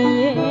မြင်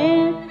ရ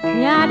င်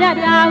ညာတ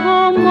တာ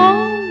ကိုမု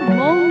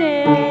န်းနေ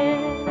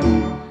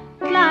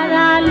လာ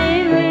တာ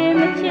လေးတွေမ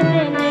ချစ်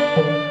တဲ့နဲ့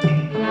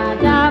ညာ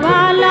တာပါ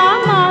လား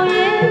မောင်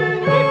ရဲ့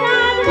ဒီ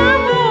သားစကား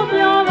ကို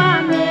ပြောပါ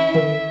မယ်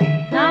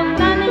နောင်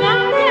တန်တ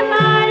ရားနဲ့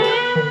ပါရ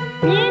င်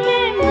မြင်း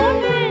နဲ့မုန်း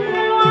နဲ့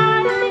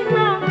လွားစိတ်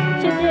မှ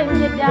ချစ်တဲ့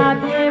မြတ်တာ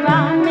ပြေပါ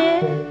မယ်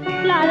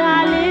လာတာ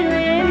လေး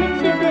တွေမ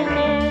ချစ်တဲ့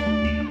နဲ့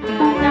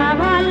ညာတာ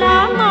ပါ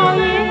လားမောင်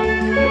ရဲ့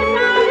ဒီ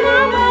သားစ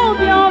ကားကို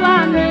ပြောပါ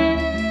မယ်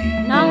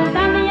နောင်တ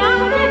န်တ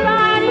ရားနဲ့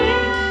ပါရင်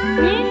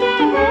မြင်း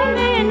နဲ့မုန်း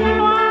နဲ့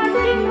လွား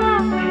စိတ်မှ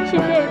ချ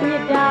စ်တဲ့မြ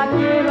တ်တာ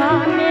ပြေပါ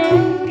မယ်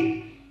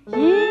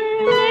ရင်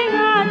လေးက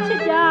ချ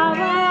စ်ကြ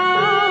ပါ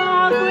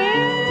ကွယ်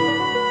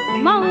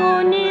မောင်ကို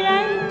နေတို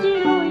င်းကြည့်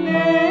လို့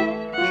ရဲ့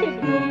ချစ်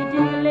ပြီး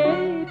ဒီလေး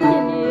ဖြ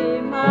စ်နေ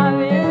မှာ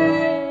ပဲကွ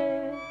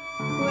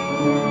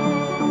ယ်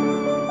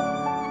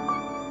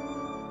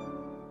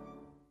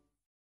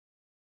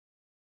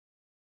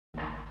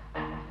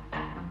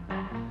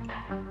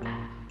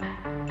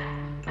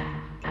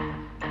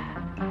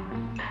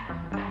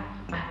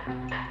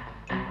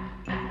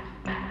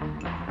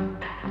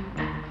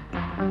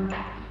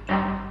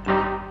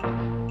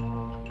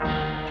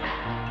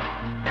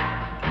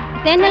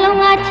တဲ့နှလုံး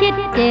ကချစ်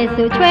တယ်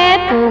ဆိုချွဲ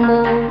ပူ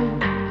မှု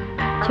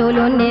ချိုး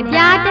လွန်နေ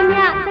ပြားတမြ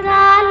စ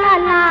ကားလှ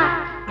လှ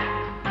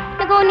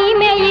တကိုနီး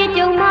မဲ့ရေ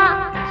ကြုံမ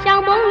ရှော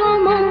င်းပုံး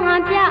လုံးမုံငါ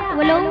ပြဝ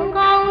လုံး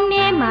ကောင်း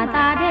နေမှ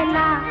သာတဲ့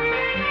လား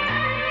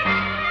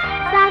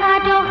စာ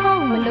ကားတော့ဟု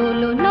တ်မလို့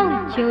လို့နှုတ်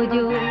ချို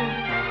ချို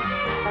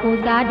ကိုယ်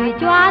စားတွေ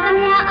ကြွားသ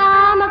မျှအာ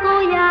မကို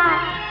ရ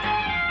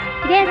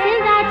တကယ်စ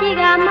ဉ်းစားကြည့်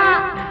ကမှ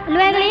အ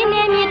လွယ်ကလေး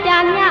နဲ့မြစ်တာ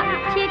မြ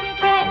ချစ်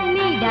ခဲ့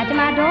မိတာကျ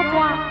မတော့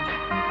ဘွား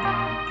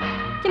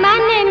ကျမ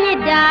နဲ့မြစ်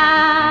တာ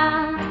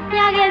ပြ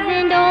ခဲ့စ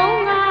ဉ်တု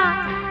န်းက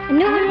အ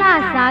နုလှ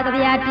စားကြ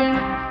ပြတင်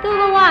သူ့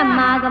ဘဝ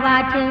မှာကဘာ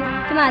တင်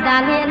ကျမသာ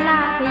လေအ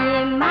လားဘရ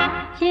င်မ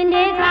ရှင်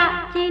တွေက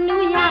ကြည်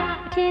နူးရ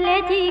အထင်လဲ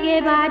ကြည့်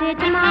ခဲ့ပါတယ်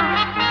ကျမ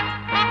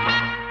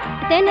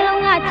အတဲ့နှ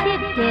လုံးကချစ်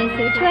တယ်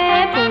ဆိုချွဲ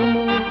ပုံ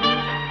မူ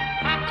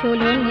ချိုး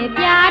လွန်နေ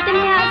ပြတ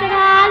မြစ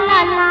ကားလှ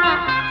လှ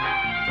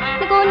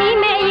တကိုနီး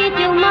မဲ့အရေး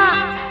ကြုံမ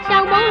ရှော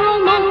င်းပုံး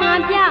လုံးမုံငါ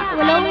ပြဝ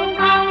လုံး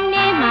ကောင်း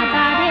နေမှ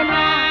သာတဲ့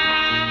လား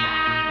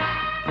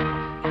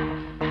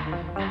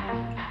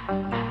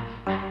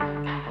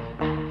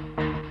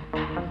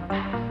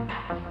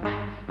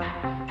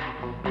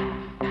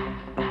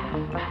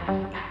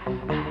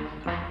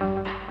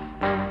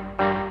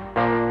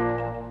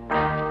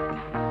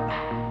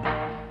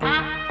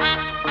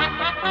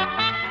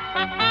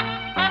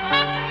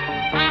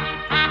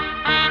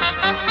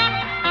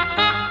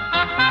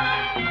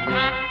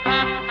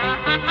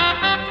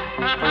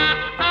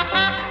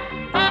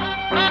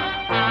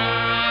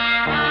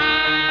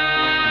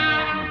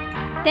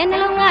တဲ့နှ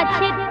လုံးက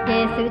ချစ်တ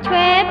ယ်ဆို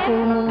ချွဲပူ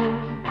မှု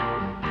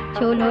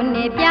ချိုးလွန်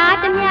နေပြား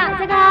တမြ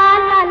စကား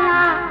လှလှ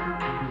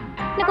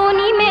ငကို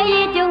နီးမဲ့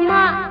ရေကြုံမ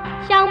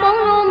ရှောင်း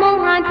ပုံးလုံးမုံ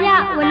ဟန်ပြ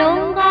ဝ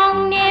လုံးကောင်း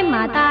နေမှ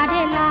သာ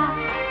တဲ့လား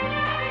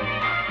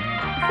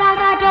စာ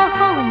ကားတော့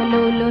ဟုတ်မ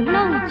လို့လို့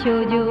နှုတ်ချို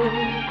ချို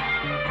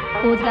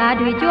ကိုယ်စား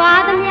တွေ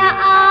ကြွားသမျှ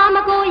အာမ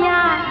ကိုရ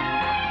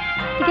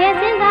တကယ်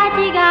စဉ်းစား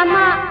ကြည့်က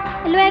မှ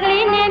အလွယ်က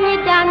လေးနဲ့မြ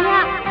စ်တာမြ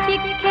ချစ်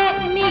ခဲ့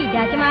မိ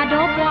တာကျမ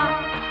တော့ဘွား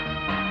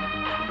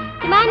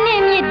ကျမ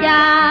နဲ့မြစ်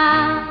တာ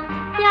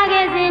ပြ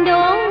ခဲ့စဉ်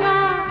တုန်းက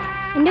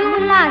အနု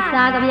လှ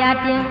စားကြပြ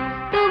တင်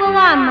သူ့ဘဝ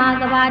မှာ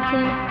ကဘာတ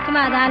င်ကျမ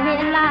သာနဲ့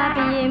အလားဘ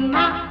ရင်မ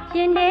ရှ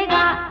င်တွေက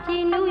ကြ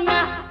ည်နူးရ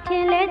ထ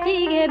င်လဲကြ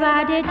ည့်ခဲ့ပါ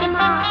တယ်ကျမ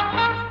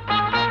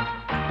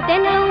တဲ့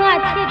နှလုံးက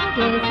ချစ်တ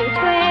ယ်ဆို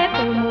ချွဲ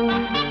ပုံမူ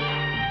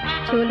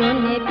ချိုးလွန်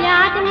နေပြ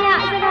တမြ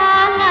စ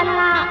ကားလှ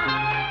လှ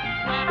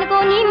တ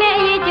ကိုနီးမဲ့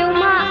အရေးကြုံ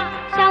မ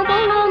ရှောင်း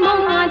ပုံးလုံးမုံ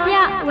ငါပြ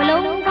ဝ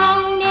လုံးကော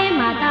င်းနေ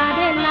မှသာ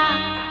တဲ့လား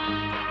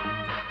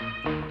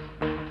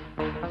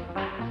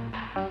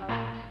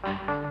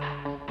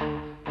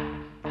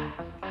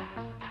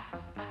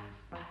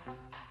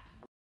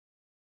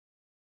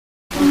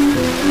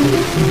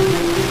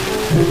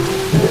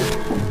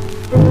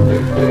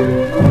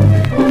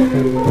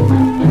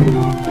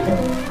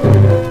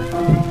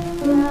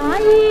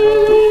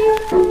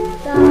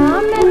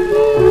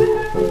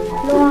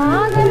လွာ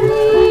က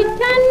လေး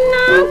ထန်း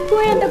နာ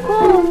ခွေတခု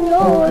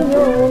ညို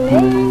ညို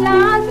မေးလာ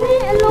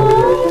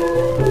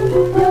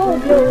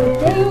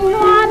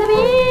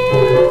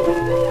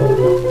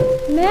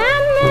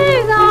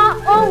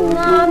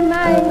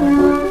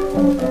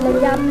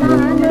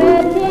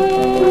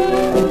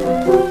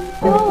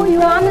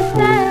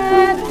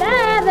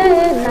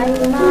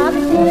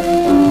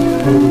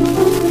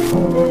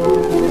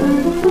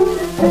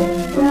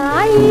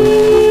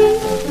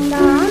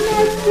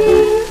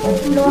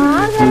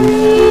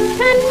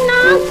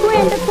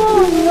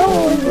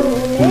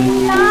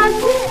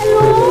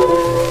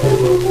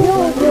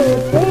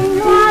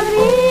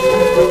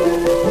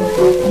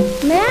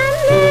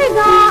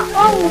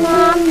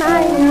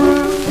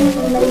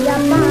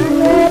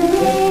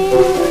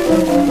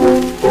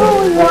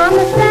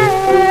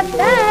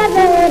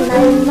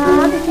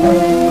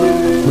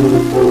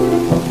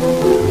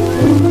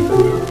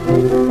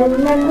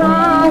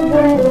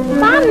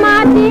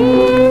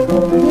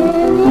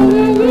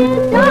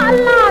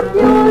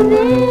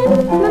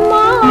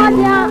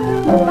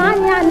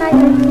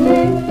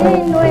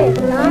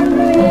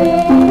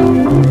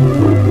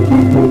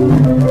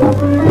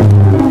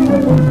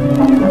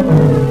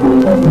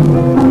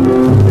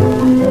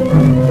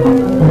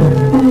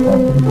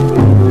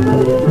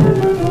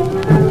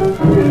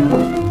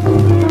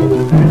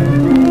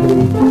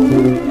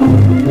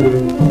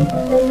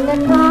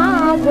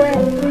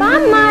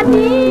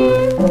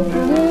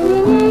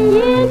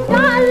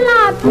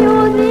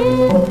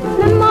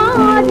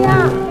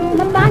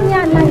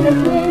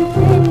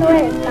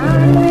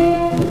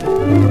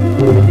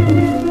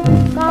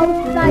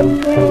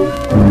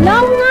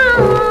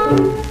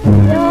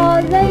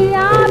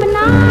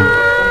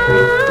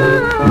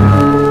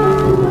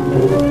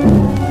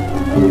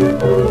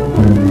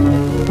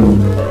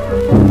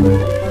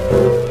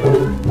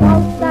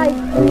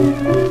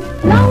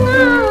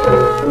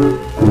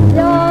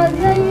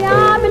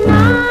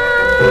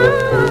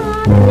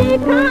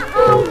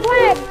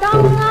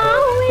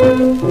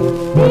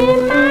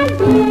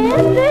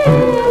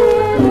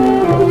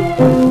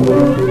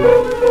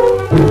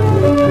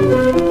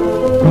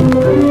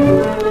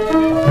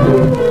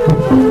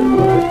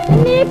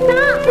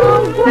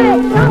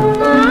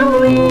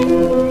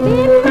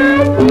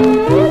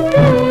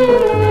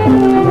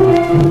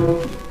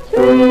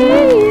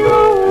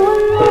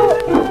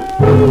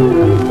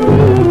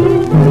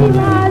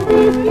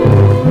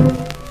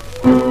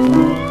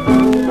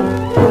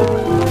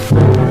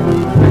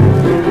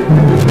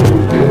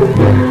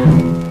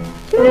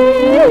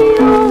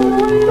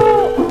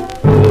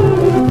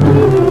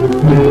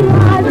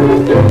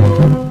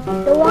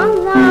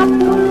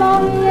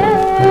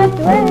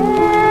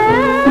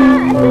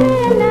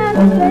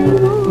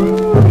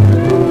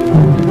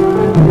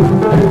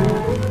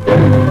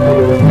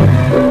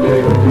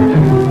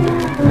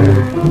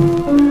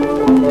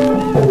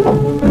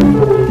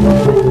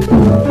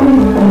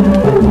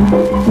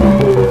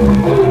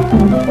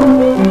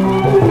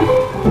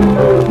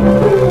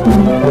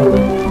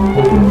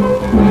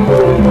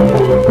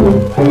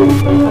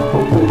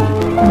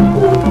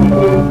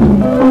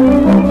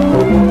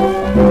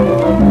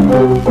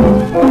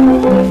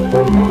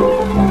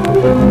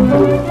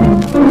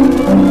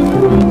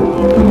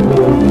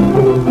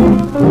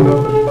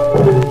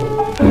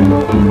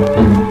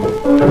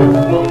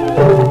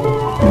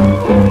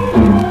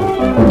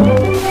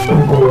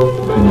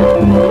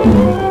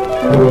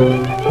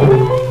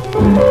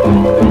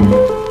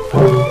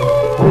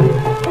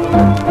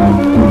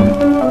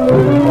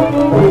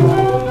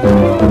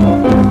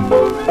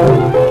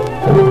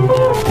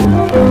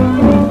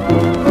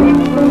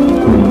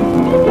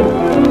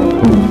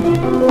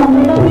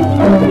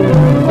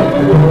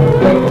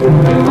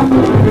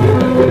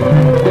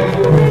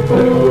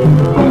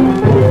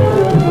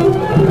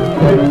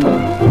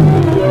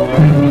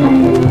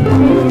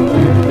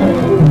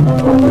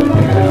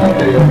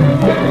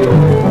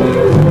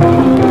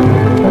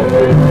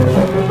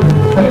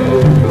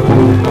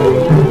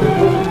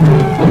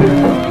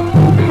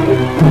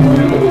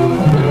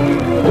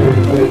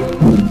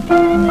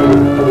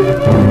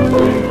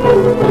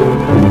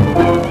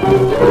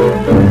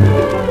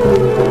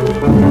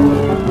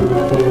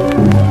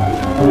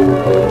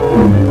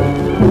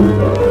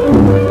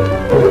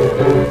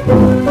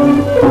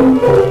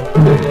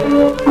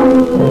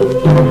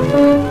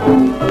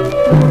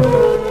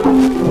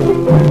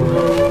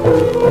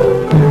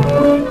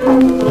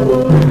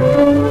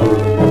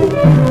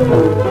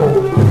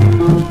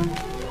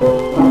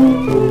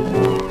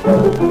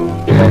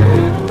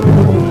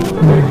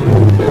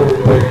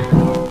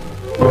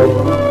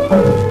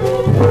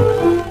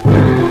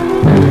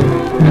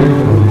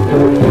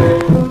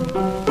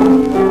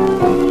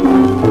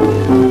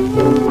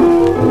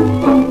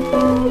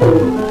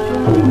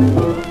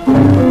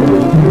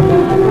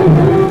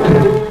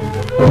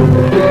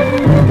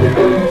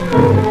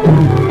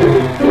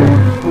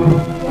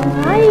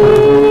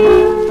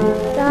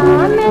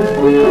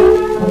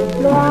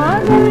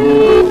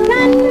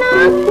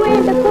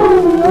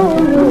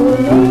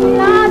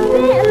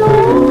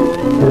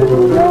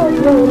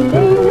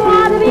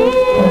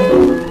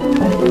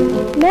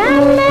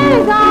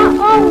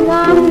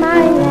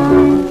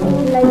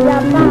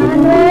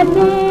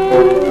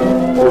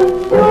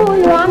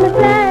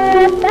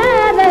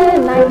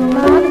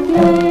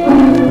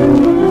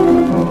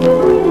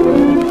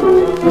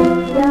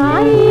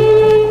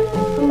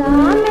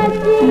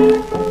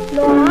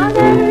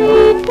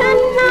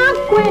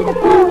Cuenta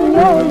con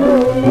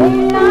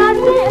yo,